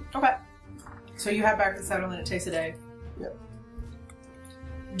 Yeah. Okay. So you head back to the settlement. It takes a day. Yep.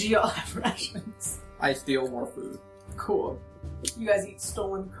 Do y'all have rations? I steal more food. Cool. You guys eat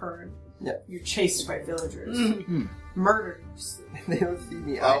stolen curd. Yep. You're chased by villagers. Mm-hmm. Murdered in your sleep. They don't see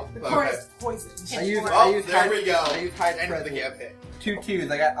me. Oh, The corn okay. is poisoned. I use there hide, we go. I use hide End of the presents. campaign. 2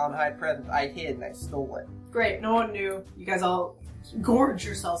 twos I got on hide presents. I hid and I stole it. Great. No one knew. You guys all gorge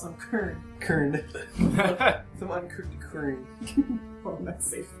yourselves on curd. Kern. Some uncooked kern. Oh, that's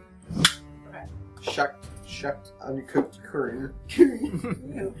safe. Okay. Shucked uncooked kern.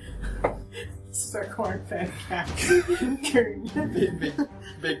 Ew. This is our corn fan cat. Curd.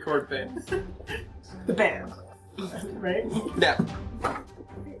 Big corn fan. The band. Right? Yeah.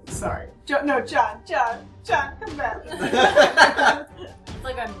 Sorry. John, come back. It's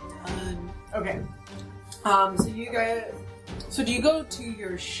like I'm done. Okay. So you guys... So do you go to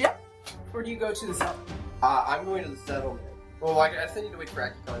your ship, or do you go to the settlement? I'm going to the settlement. Well, I still need to wait for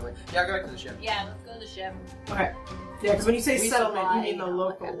Aki coming. Yeah, I'll go back to the ship. Yeah, let's go to the ship. Okay. Yeah, because when you say We settlement, you supply, mean the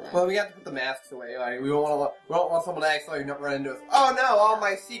local like one. Well, we have to put the masks away. Like, we don't want someone to accidentally not run into us. Oh no! All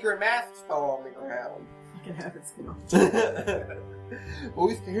my secret masks fell on the ground. Fucking happens, you know.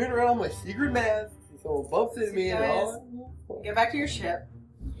 Always carrying around my secret masks. And someone bumps into me and Guys. all. Get back to your ship.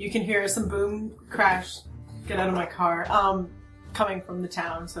 You can hear some boom crash. Get out of my car. Coming from the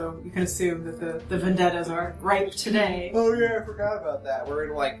town, so you can assume that the vendettas are ripe today. Oh yeah, I forgot about that. We're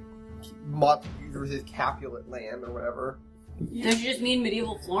in Montague versus Capulet land or whatever. Don't you just mean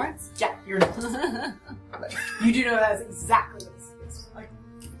medieval Florence? Yeah, you're. You do know that is exactly what this is. Like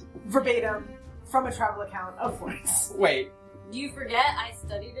verbatim from a travel account of Florence. Wait, Do you forget I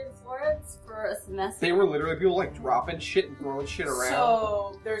studied in Florence for a semester? they were literally people dropping shit and throwing shit around.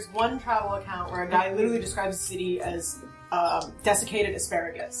 So there's one travel account where a guy literally describes the city as desiccated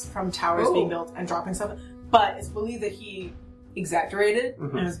asparagus from towers being built and dropping stuff. But it's believed that he exaggerated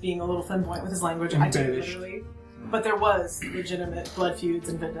and was being a little flamboyant with his language. I took it literally. But there was legitimate blood feuds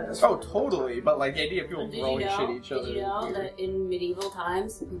and vendettas. Oh, totally. But the idea of people Did throwing you know, shit at each other. Did you know is weird. that in medieval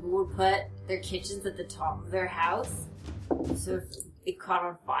times, people would put their kitchens at the top of their house, so if it caught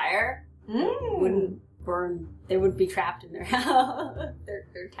on fire, it wouldn't burn. They wouldn't be trapped in their house,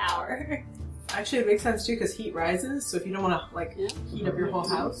 their tower. Actually, it makes sense too because heat rises. So if you don't want to heat up your whole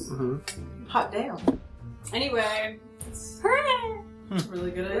house, hot down. Anyway, hooray! It's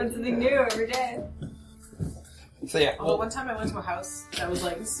really good. Learn something new every day. So yeah. Although one time I went to a house that was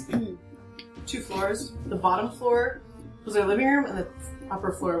 2 floors. The bottom floor was their living room, and the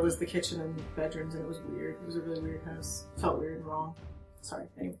upper floor was the kitchen and bedrooms, and it was weird. It was a really weird house. It felt weird and wrong. Sorry.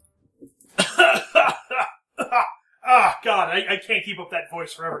 Anyway. Ah, God, I can't keep up that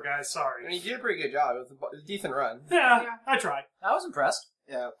voice forever, guys. I mean, Sorry. you did a pretty good job. It was a decent run. Yeah, Yeah. I tried. I was impressed.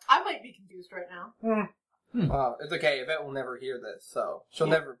 Yeah. I might be confused right now. It's okay. Yvette will never hear this, so she'll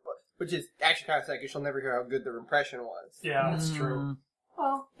never. Which is actually kind of sad because she'll never hear how good the impression was. Yeah, that's true.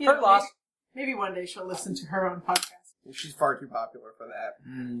 Well, Her loss. Maybe one day she'll listen to her own podcast. She's far too popular for that.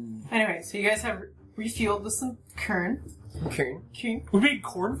 Anyway, so you guys have refueled with some kern. Okay. Kern. We made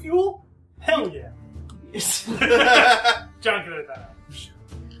corn fuel? Hell yeah. John could edit that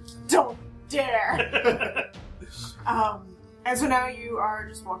Don't dare! And so now you are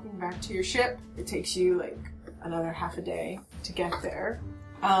just walking back to your ship. It takes you another half a day to get there.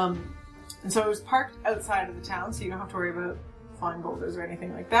 And so it was parked outside of the town, so you don't have to worry about flying boulders or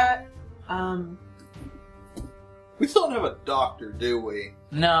anything like that. We still don't have a doctor, do we?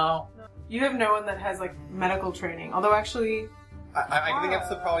 No. You have no one that has medical training, although actually, I think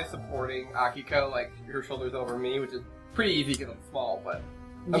I'm probably supporting Akiko, her shoulders over me, which is pretty easy because I'm small, but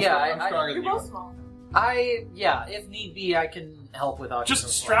I'm stronger you're than both you. small. If need be, I can help with Akiko. Just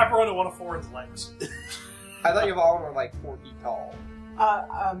strap her onto one of Foreign's legs. I thought you all were 4 feet tall.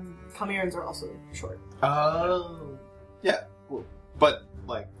 Chimerans are also short. Oh. Yeah, but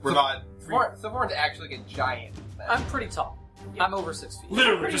like we're not. Someone's actually a giant. I'm pretty tall. Yeah. I'm over 6 feet.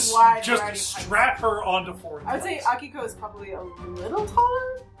 Literally, Pretty just wide variety of heights. strap her onto Ford. I would say Akiko is probably a little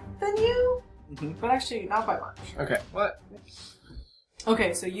taller than you, but actually not by much. Okay. What?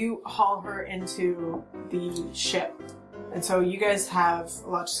 Okay, so you haul her into the ship. And so you guys have a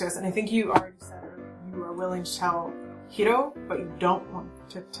lot to discuss. And I think you already said earlier you are willing to tell Hiro, but you don't want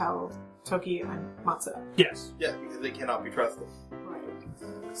to tell Toki and Matsuda. Yes. Yeah, because they cannot be trusted. Right.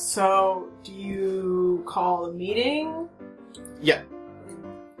 So, do you call a meeting? Yeah.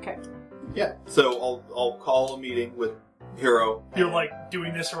 Okay. Yeah. So I'll call a meeting with Hiro. You're like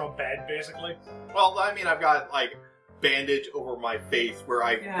doing this from a bed, basically. Well, I mean, I've got like bandage over my face where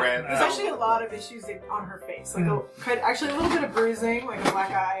I ran. There's actually a lot of issues on her face. Like, actually a little bit of bruising, like a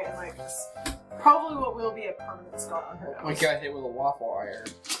black eye, and like probably what will be a permanent scar on her nose. We got hit with a waffle iron.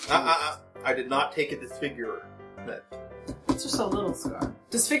 I did not take a disfigurement. It's just a little scar.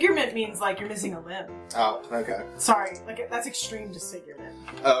 Disfigurement means like you're missing a limb. Oh, okay. Sorry, like that's extreme disfigurement.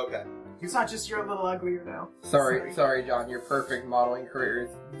 Oh, okay. It's not just you're a little uglier now. Sorry, John. Your perfect modeling career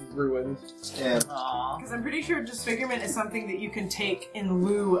is ruined. And Aww. Because I'm pretty sure disfigurement is something that you can take in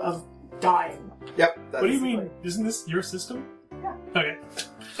lieu of dying. yep. That's What do you mean? Isn't this your system? Yeah. Okay.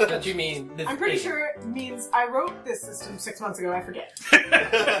 What you mean? I'm pretty sure it means I wrote this system 6 months ago. I forget.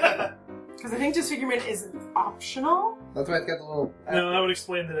 Because I think disfigurement is optional. That's why it's got the little. No, that would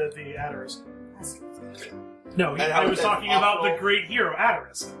explain the Adarisk. That's- No, And how I was it's talking about the optional. great hero,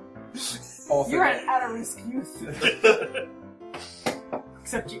 Adarisk. Also, You're an at-risk youth.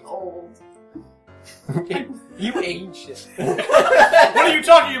 Except you old. you ancient. What are you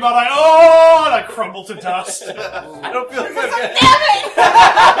talking about? And I crumble to dust. I don't feel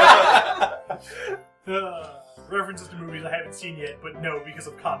References to movies I haven't seen yet, but no, because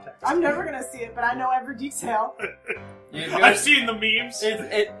of context. I'm never gonna see it, but I know every detail. I've seen the memes.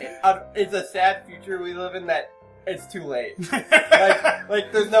 It's a sad future we live in that it's too late.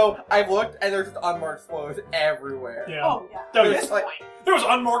 like there's no. I've looked and there's just unmarked spoilers everywhere. Yeah. Oh yeah. That At was- this like- point. There was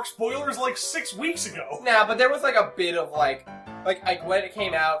unmarked spoilers like 6 weeks ago. Nah, but there was like a bit of like when it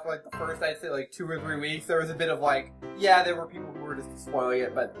came out for like the first, I'd say like 2 or 3 weeks, there was a bit of like, yeah, there were people who were just spoiling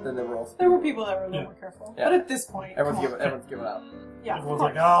it, but then there were also There were people that were a little Yeah. more careful. Yeah. But at this point, everyone's giving up. Yeah, of Everyone's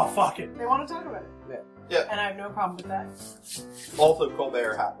course. like, oh, fuck it. They want to talk about it. Yeah. And I have no problem with that. also,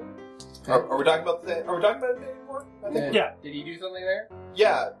 Colbert happened. Are we talking about the? Are we talking about it anymore? I think. Yeah. Did he do something there?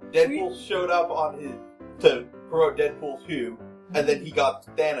 Yeah. Deadpool showed up on his to promote Deadpool 2, and then he got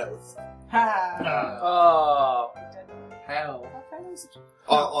Thanos Ha. Oh. How?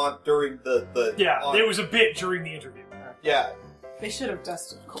 on during the Yeah, on- there was a bit during the interview. yeah. They should have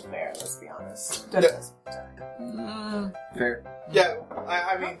dusted Colbert, let's be honest. Fair. Yeah,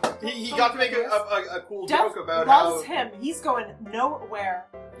 I mean, he got to make a cool Dev joke about loves how, him. He's going nowhere.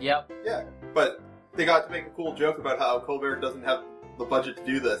 Yep. but they got to make a cool joke about how Colbert doesn't have the budget to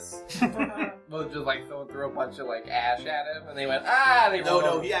do this. Well, just like someone threw a bunch of like ash at him, and they went, they No,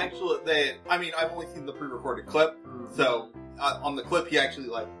 rolled. he actually, I mean, I've only seen the pre-recorded clip, so on the clip he actually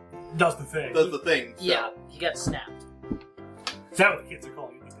like Does the thing. does the thing. So. Yeah, he got snapped. Is that what the kids are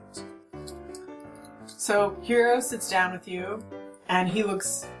calling it these days? So Hiro sits down with you, and he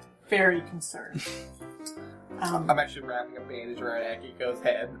looks very concerned. I'm actually wrapping a bandage around Akiko's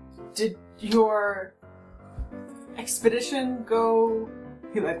head. Did your expedition go?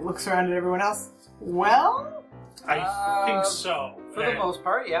 He like looks around at everyone else. Well, I think so. For the most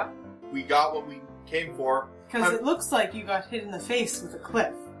part, yeah. We got what we came for. because it looks like you got hit in the face with a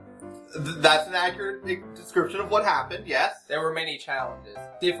cliff. That's an accurate description of what happened. Yes. There were many challenges,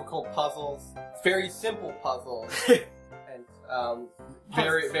 difficult puzzles, very simple puzzles, and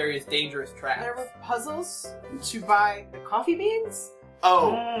various dangerous traps. There were puzzles to buy the coffee beans.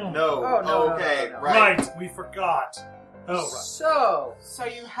 Oh Mm. no. Oh, no, Okay. no, no. Right. Right, we forgot. Oh, right. So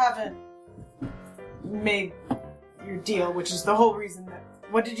you haven't made your deal, which is the whole reason that.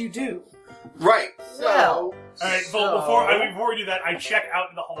 What did you do? Right. So. Well, Alright, So- before we do that, I check out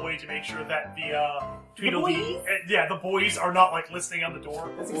in the hallway to make sure that the Tweedledee... boys? the boys are not, like, listening on the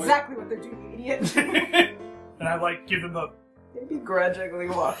door. That's exactly what they're doing, you idiot. And I, like, give them the... They begrudgingly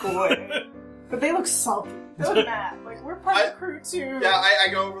walk away. But they look salty. They look mad. Like, we're part of the crew too. Yeah, I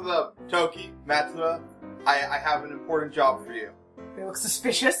go over the Toki, Matsuda. I have an important job for you. They look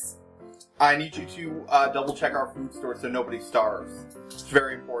suspicious. I need you to double check our food store so nobody starves. It's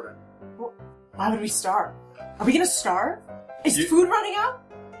very important. Why would we starve? Are we gonna starve? Is You- food running out?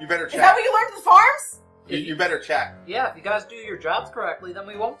 You better Is check. that what you learned at the farms? You better check. Yeah, if you guys do your jobs correctly, then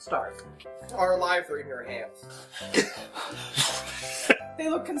we won't starve. Our lives are in your hands. They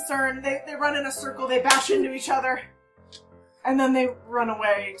look concerned. They run in a circle. They bash into each other. And then they run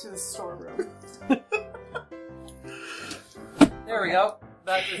away to the storeroom. There we go.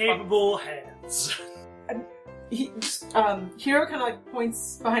 That's just fun. Capable hands. Hero kind of like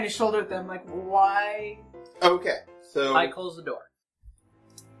points behind his shoulder at them, like, why? Okay, so I close the door.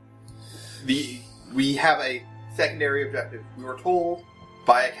 we have a secondary objective. We were told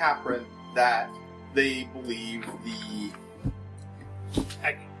by a Capran that they believe the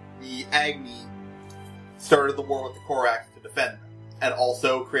Agni started the war with the Korax to defend them, and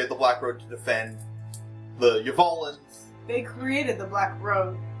also created the Black Road to defend the Yavalans. They created the Black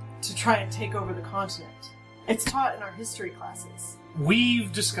Road to try and take over the continent. It's taught in our history classes.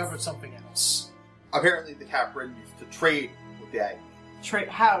 We've discovered something else. Apparently, the Capran used to trade with the Agni.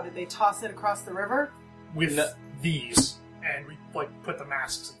 How? Did they toss it across the river? With No. these. And we, put the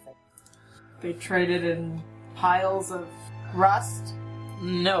masks in front. They traded in piles of rust?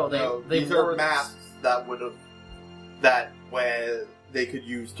 No, they these wore are masks that where they could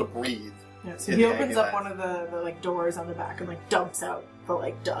use to breathe. Yeah, so In he the opens Agni up one of the like doors on the back and like dumps out the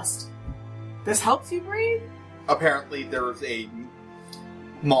like dust. This helps you breathe? Apparently, there's a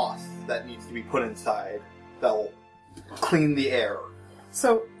moss that needs to be put inside that'll clean the air.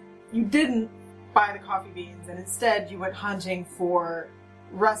 So you didn't buy the coffee beans and instead you went hunting for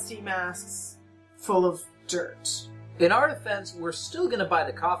rusty masks full of dirt. In our defense, we're still gonna buy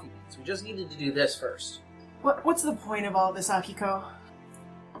the coffee beans. We just needed to do this first. What's the point of all this, Akiko?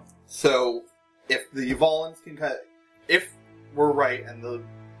 So, if the Yavalans can if we're right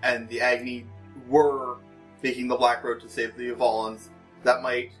and the Agni were making the Black Road to save the Yavalans,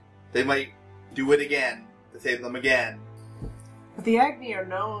 they might do it again to save them again. But the Agni are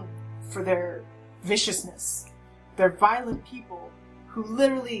known for their viciousness. They're violent people who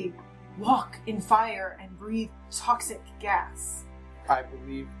literally walk in fire and breathe toxic gas. I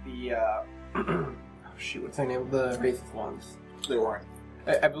believe the what's the name of the racist ones? They weren't.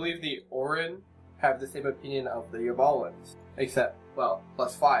 I believe the Orin have the same opinion of the Yavalans, except, well,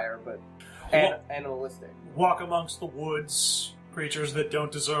 less fire, but animalistic. Walk amongst the woods, creatures that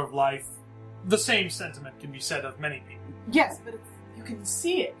don't deserve life. The same sentiment can be said of many people. Yes, but you can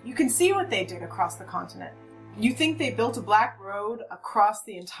see it. You can see what they did across the continent. You think they built a black road across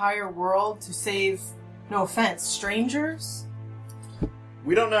the entire world to save, no offense, strangers?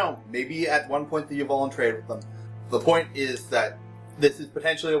 We don't know. Maybe at one point the Yavalan trade with them. The point is that this is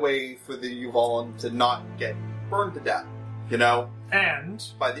potentially a way for the Yavalan to not get burned to death, And,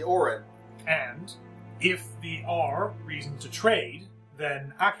 by the Orin. and, if the are reason to trade,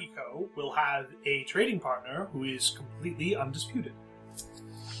 then Akiko will have a trading partner who is completely undisputed.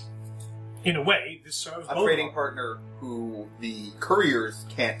 In a way, this serves A both trading of them. partner who the couriers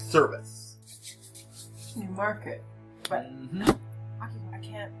can't service. New market. But Mm-hmm.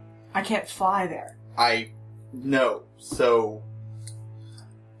 Akiko, I can't fly there. I know. So,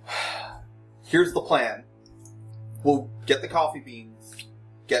 here's the plan. We'll get the coffee beans,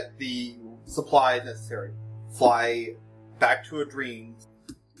 get the supplies necessary, fly back to Adrene,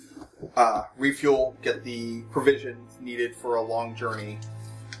 refuel, get the provisions needed for a long journey.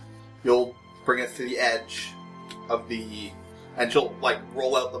 You'll bring us to the edge of and she'll,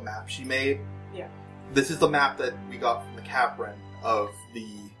 roll out the map she made. Yeah. This is the map that we got from the Capran of the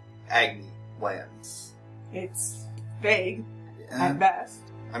Agni lands. It's vague, Yeah. at best.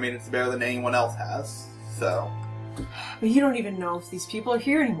 I mean, it's better than anyone else has, so... But you don't even know if these people are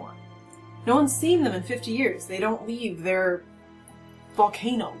here anymore. No one's seen them in 50 years. They don't leave their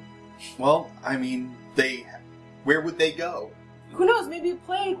volcano. Well, I mean, where would they go? Who knows? Maybe a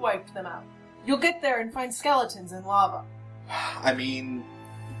plague wiped them out. You'll get there and find skeletons in lava. I mean,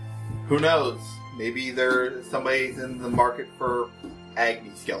 who knows? Maybe somebody's in the market for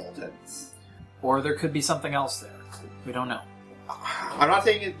Agni skeletons. Or there could be something else there. We don't know. I'm not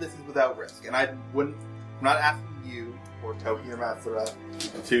saying this is without risk, and I'm not asking you, or Toki or Matsura,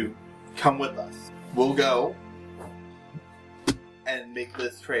 to come with us. We'll go and make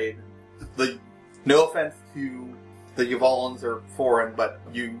this trade. No offense to the Yavalans or foreign, but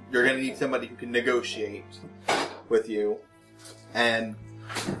you're going to need somebody who can negotiate with you. And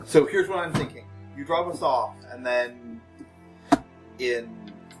so here's what I'm thinking. You drop us off, and then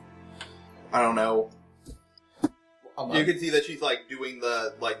I don't know, you can see that she's doing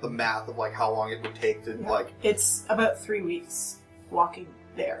the math of how long it would take to It's about 3 weeks walking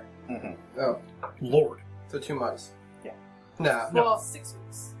there. Oh, Lord. so 2 months. Yeah. Nah. No. Well, 6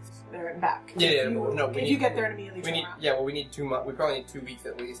 weeks. there and back. Yeah, If we you need- get there and immediately We turn need, around. yeah, well, we need 2 months. We probably need 2 weeks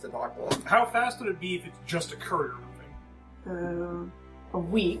at least to talk to them. How fast would it be if it's just a courier moving? A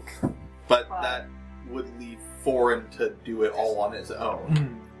week. But Wow. that would leave Foreign to do it all on his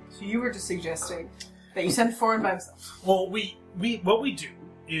own. So you were just suggesting that you send Foreign by himself. Well, what we do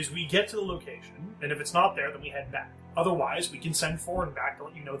is we get to the location, and if it's not there, then we head back. Otherwise, we can send Foreign back to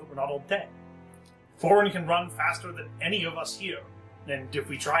let you know that we're not all dead. Foreign can run faster than any of us here, and if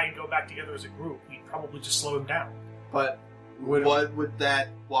we try and go back together as a group, we'd probably just slow him down. But What would that?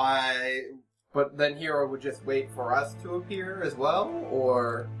 Why? But then Hero would just wait for us to appear as well,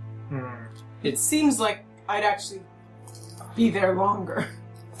 or It seems like I'd actually be there longer.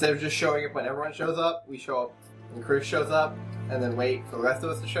 instead of just showing up when everyone shows up, we show up when Chris shows up, and then wait for the rest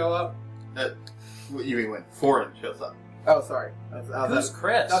of us to show up. What you mean when Foreign shows up? Oh, sorry. I Who's was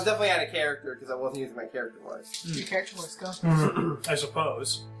Chris? definitely out of character because I wasn't using my character voice. Your character voice go. I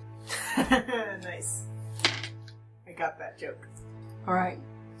suppose. Nice. I got that joke. Alright,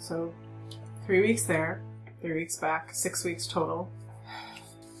 so 3 weeks there, 3 weeks back, 6 weeks total.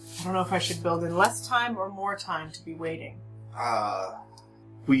 I don't know if I should build in less time or more time to be waiting.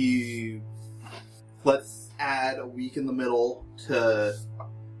 Let's add a week in the middle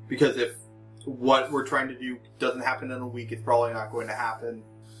because if what we're trying to do doesn't happen in a week, it's probably not going to happen.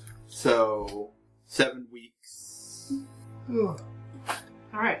 So 7 weeks.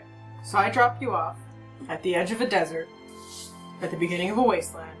 Alright, so I drop you off at the edge of a desert, at the beginning of a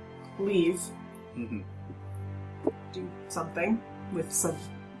wasteland, leave, Mm-hmm. do something with some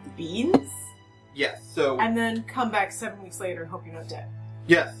beans, Yes. So and then come back 7 weeks later and hope you're not dead.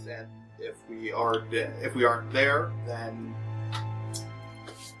 yes, and if we aren't there, then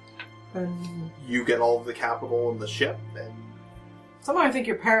you get all of the capital and the ship, and Somehow I think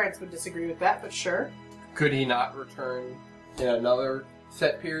your parents would disagree with that, but sure. Could he not return in another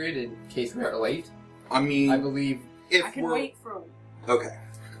set period in case we are late? I mean, I believe. if I can we're wait for a week. okay,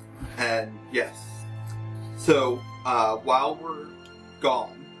 and yes. So while we're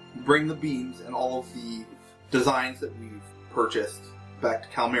gone, bring the beams and all of the designs that we've purchased back to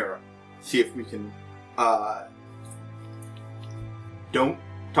Calmera. See if we can. Don't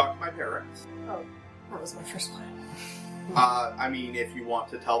talk to my parents. Oh, that was my first plan. I mean, if you want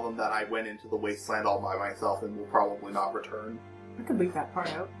to tell them that I went into the wasteland all by myself and will probably not return. I could leave that part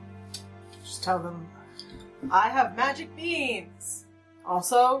out. Just tell them, I have magic beans.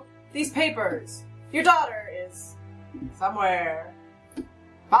 Also, these papers. Your daughter is somewhere.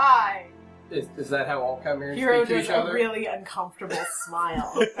 Bye. Is that how all Chimeras Hero speak to does each a other? really uncomfortable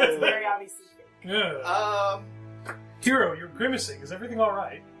smile. That's very obviously fake. Yeah. Hero, you're grimacing. Is everything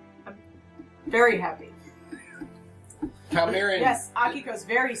alright? Very happy. Chimeran, Yes, Akiko's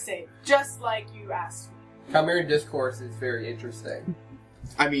very safe, just like you asked me. Chimeran discourse is very interesting.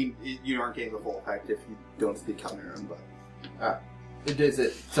 I mean, you aren't getting the full effect if you don't speak Calmeran, but Is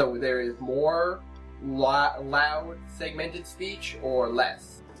it so? There is more loud, segmented speech, or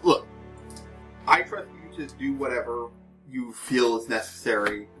less? look, I trust you to do whatever you feel is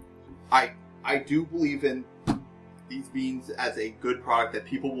necessary. I do believe in these beans as a good product that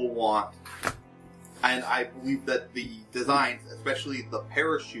people will want, and I believe that the designs, especially the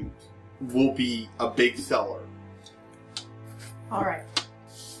parachute, will be a big seller. Alright.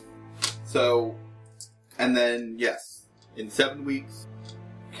 So, and then, yes, in 7 weeks,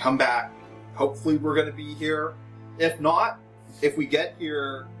 come back. Hopefully we're going to be here. If not, if we get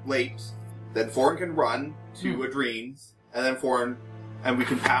here late, then Foreign can run to Adrene's, and then and we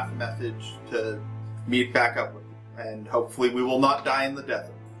can pass a message to meet back up with you. And hopefully we will not die in the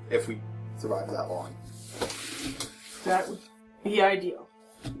desert if we survive that long. That would be ideal.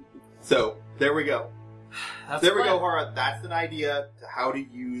 So, there we go. That's There we fun. go, Hara. That's an idea to how to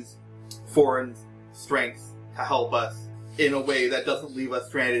use Foreign's strengths to help us in a way that doesn't leave us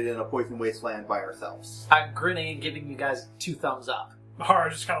stranded in a poison wasteland by ourselves. I'm grinning and giving you guys 2 thumbs up. Hara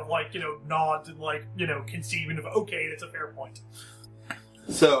just kind of nods and conceding of, okay, that's a fair point.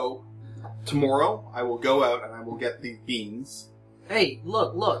 So, tomorrow I will go out and I will get these beans. Hey,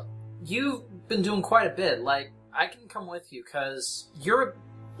 look. You've been doing quite a bit. I can come with you, because you're...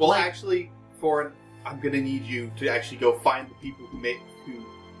 Well, actually, Foreign, I'm going to need you to actually go find the people who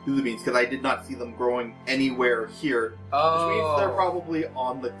do the beans, because I did not see them growing anywhere here. Which means they're probably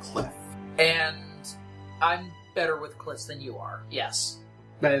on the cliff. And I'm better with cliffs than you are. Yes.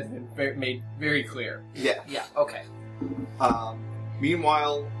 That has been made very clear. Yeah. Yeah, okay.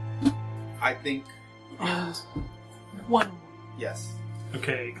 Meanwhile, I think... And one more. Yes.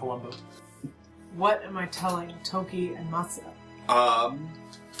 Okay, Columbo. What am I telling Toki and Matsuda?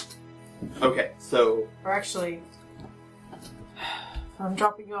 Okay, so... Or actually, I'm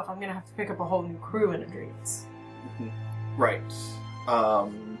dropping you off, I'm gonna have to pick up a whole new crew in Adrena's. Right.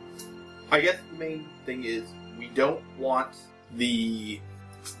 I guess the main thing is we don't want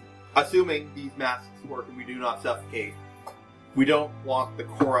assuming these masks work and we do not suffocate, we don't want the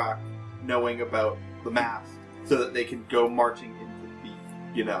Korak knowing about the mask so that they can go marching into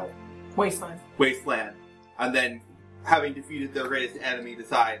the, wasteland, and then, having defeated their greatest enemy,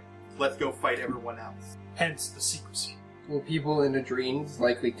 decide, let's go fight everyone else. Hence the secrecy. Will people in Adrenes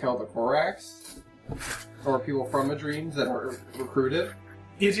likely tell the Koraks? Or people from Adrenes that are recruited?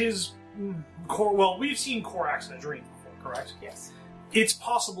 It is... well, we've seen Koraks in a dream before, correct? Yes. It's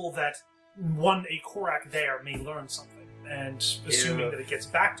possible that a Korak there may learn something, and assuming that it gets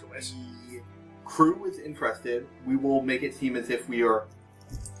back to it... The crew is interested. We will make it seem as if we are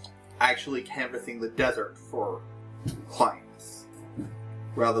actually canvassing the desert for clients,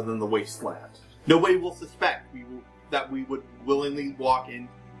 rather than the wasteland. Nobody will suspect that we would willingly walk in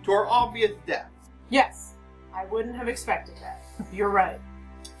to our obvious death. Yes. I wouldn't have expected that. You're right.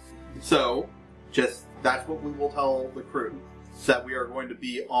 So, that's what we will tell the crew. That we are going to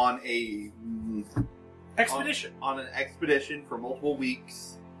be on a... Expedition. On an expedition for multiple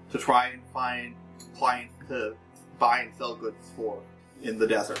weeks to try and find clients to buy and sell goods for in the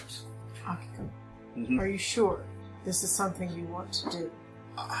desert. Akiko, Mm-hmm. are you sure this is something you want to do?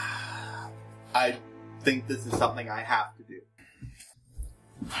 I think this is something I have to do.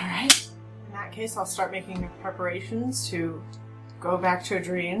 Alright. In that case, I'll start making preparations to go back to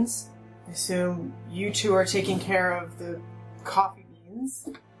Adrenes. I assume you two are taking care of the coffee beans.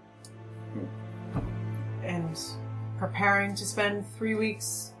 And preparing to spend 3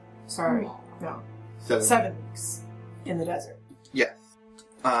 weeks... Sorry, no. 7 weeks in the desert. Yes.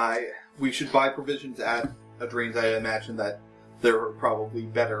 We should buy provisions at Adrenes. I imagine that they're probably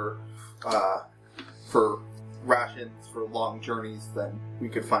better for rations for long journeys than we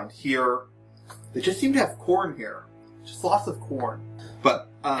could find here. They just seem to have corn here. Just lots of corn. But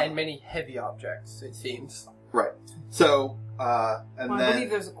And many heavy objects, it seems. right. So, I believe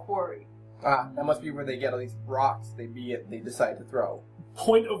there's a quarry. That must be where they get all these rocks they decide to throw.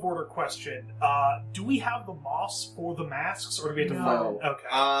 Point of order question. Do we have the moss for the masks, or do we have to No. find it?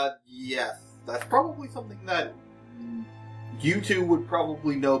 Okay. yes. That's probably something that you two would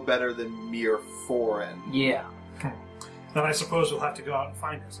probably know better than mere foreign. Yeah. Then I suppose we'll have to go out and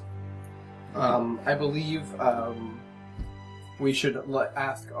find it. I believe we should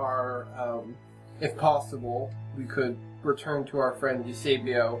ask our, if possible, we could return to our friend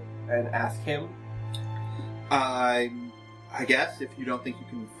Eusebio and ask him. I guess if you don't think you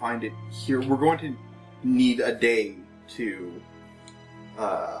can find it here, we're going to need a day to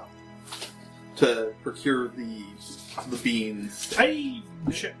procure the beans I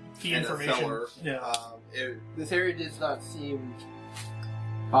checked the and a information. cellar. Yeah. This area does not seem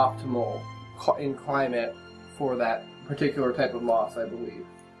optimal in climate for that particular type of moss, I believe.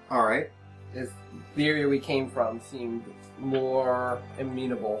 All right. If the area we came from seemed more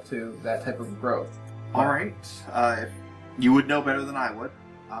amenable to that type of growth. All right. If you would know better than I would.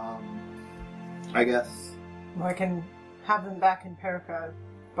 I guess. Well, I can have them back in Perka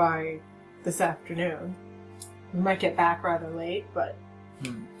by this afternoon. We might get back rather late, but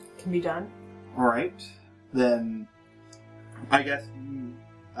it can be done. All right. Then I guess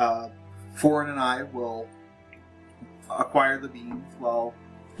Foreign and I will acquire the beans while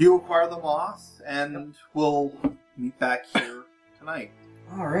you acquire the moss, and we'll meet back here tonight.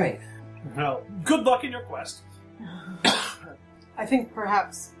 All right. Well, good luck in your quest. I think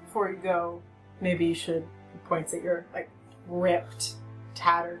perhaps before you go, maybe you should, he points at your, ripped,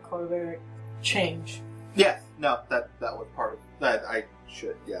 tattered clothing, change. Yes. No, that was part of that. I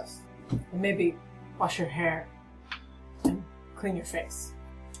should. Yes. And maybe wash your hair and clean your face.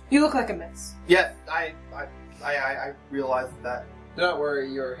 You look like a mess. Yes. I realized that. Do not worry,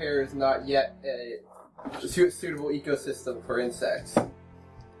 your hair is not yet a suitable ecosystem for insects.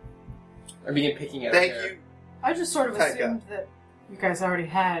 I begin picking at Thank hair. you. I just sort of Thank assumed that you guys already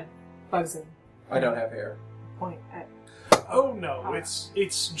had bugs in I don't have hair. point at. Oh no,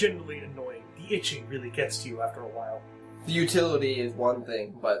 it's generally annoying. The itching really gets to you after a while. The utility is one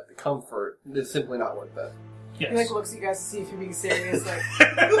thing, but the comfort is simply not worth it. Yes. He looks at you guys to see if you're being serious,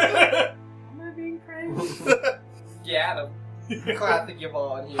 am I being crazy? Get him. Classic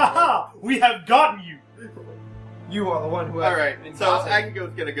Yvonne here. Haha! We have gotten you! You are the one who All has right. been So gotten.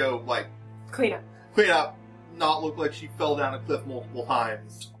 Akiko's gonna go Clean up. clean up, not look like she fell down a cliff multiple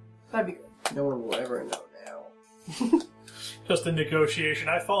times. That'd be good. No one will ever know now. Just a negotiation.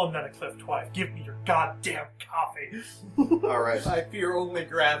 I've fallen down a cliff twice. Give me your goddamn coffee. All right. I fear only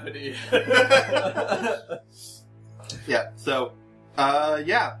gravity. Yeah. So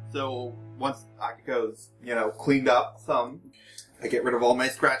Yeah. So once Akiko's, cleaned up some, I get rid of all my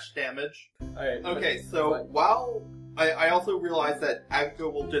scratch damage. Alright. Okay, so while I also realize that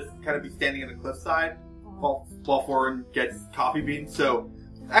Akiko will just kind of be standing at the cliffside while Foreign gets coffee beans, so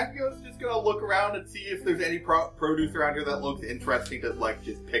Akiko's just gonna look around and see if there's any produce around here that looks interesting to,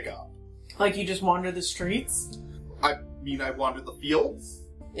 just pick up. Like you just wander the streets? I wandered the fields.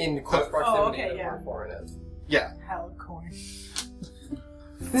 In close proximity okay, to yeah. where Foreign is. Yeah. Hell coin.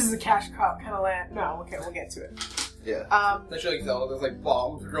 This is a cash crop kind of land. No, okay, we'll get to it. Yeah. They should Zelda, there's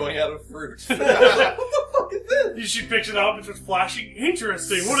bombs growing out of fruit. What the fuck is this? She picks it up and starts flashing.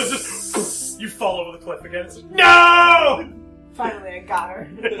 Interesting. What is this? You fall over the cliff again. It's like, no! Finally, I got her.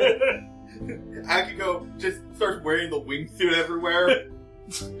 Akiko just starts wearing the wingsuit everywhere.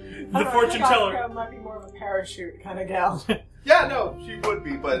 The fortune teller. Akiko might be more of a parachute kind of gal. Yeah, no, she would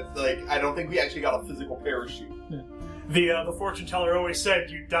be, but, I don't think we actually got a physical parachute. The fortune teller always said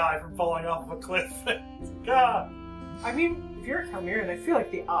you die from falling off of a cliff. God. I mean, if you're a Calmirian, I feel like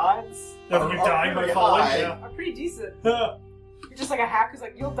the odds Of you dying by pretty falling? high. Yeah. are pretty decent. You're just like a hack who's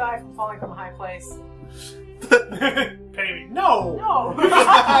like, you'll die from falling from a high place. Pay me. No! No!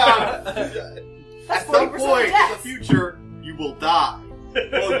 At That's some 40% point in the death. future, you will die.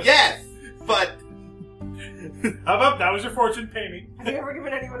 Well, yes, but How about that was your fortune? Pay me. Have you ever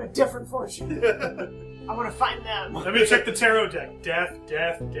given anyone a different fortune? I want to find them. Let me check the tarot deck. Death,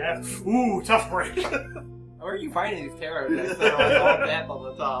 death, death. Ooh, tough break. Where are you finding these tarot decks that are all death on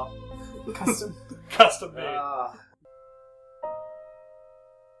the top? Custom. Custom made.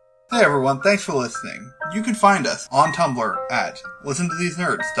 Hey everyone, thanks for listening. You can find us on Tumblr at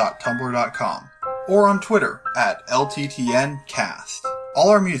listentothesenerds.tumblr.com or on Twitter at LTTNcast. All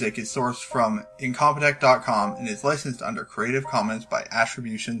our music is sourced from Incompetech.com and is licensed under Creative Commons by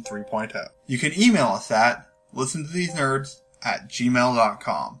Attribution 3.0. You can email us at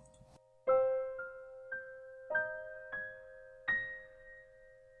listentothesenerds@gmail.com.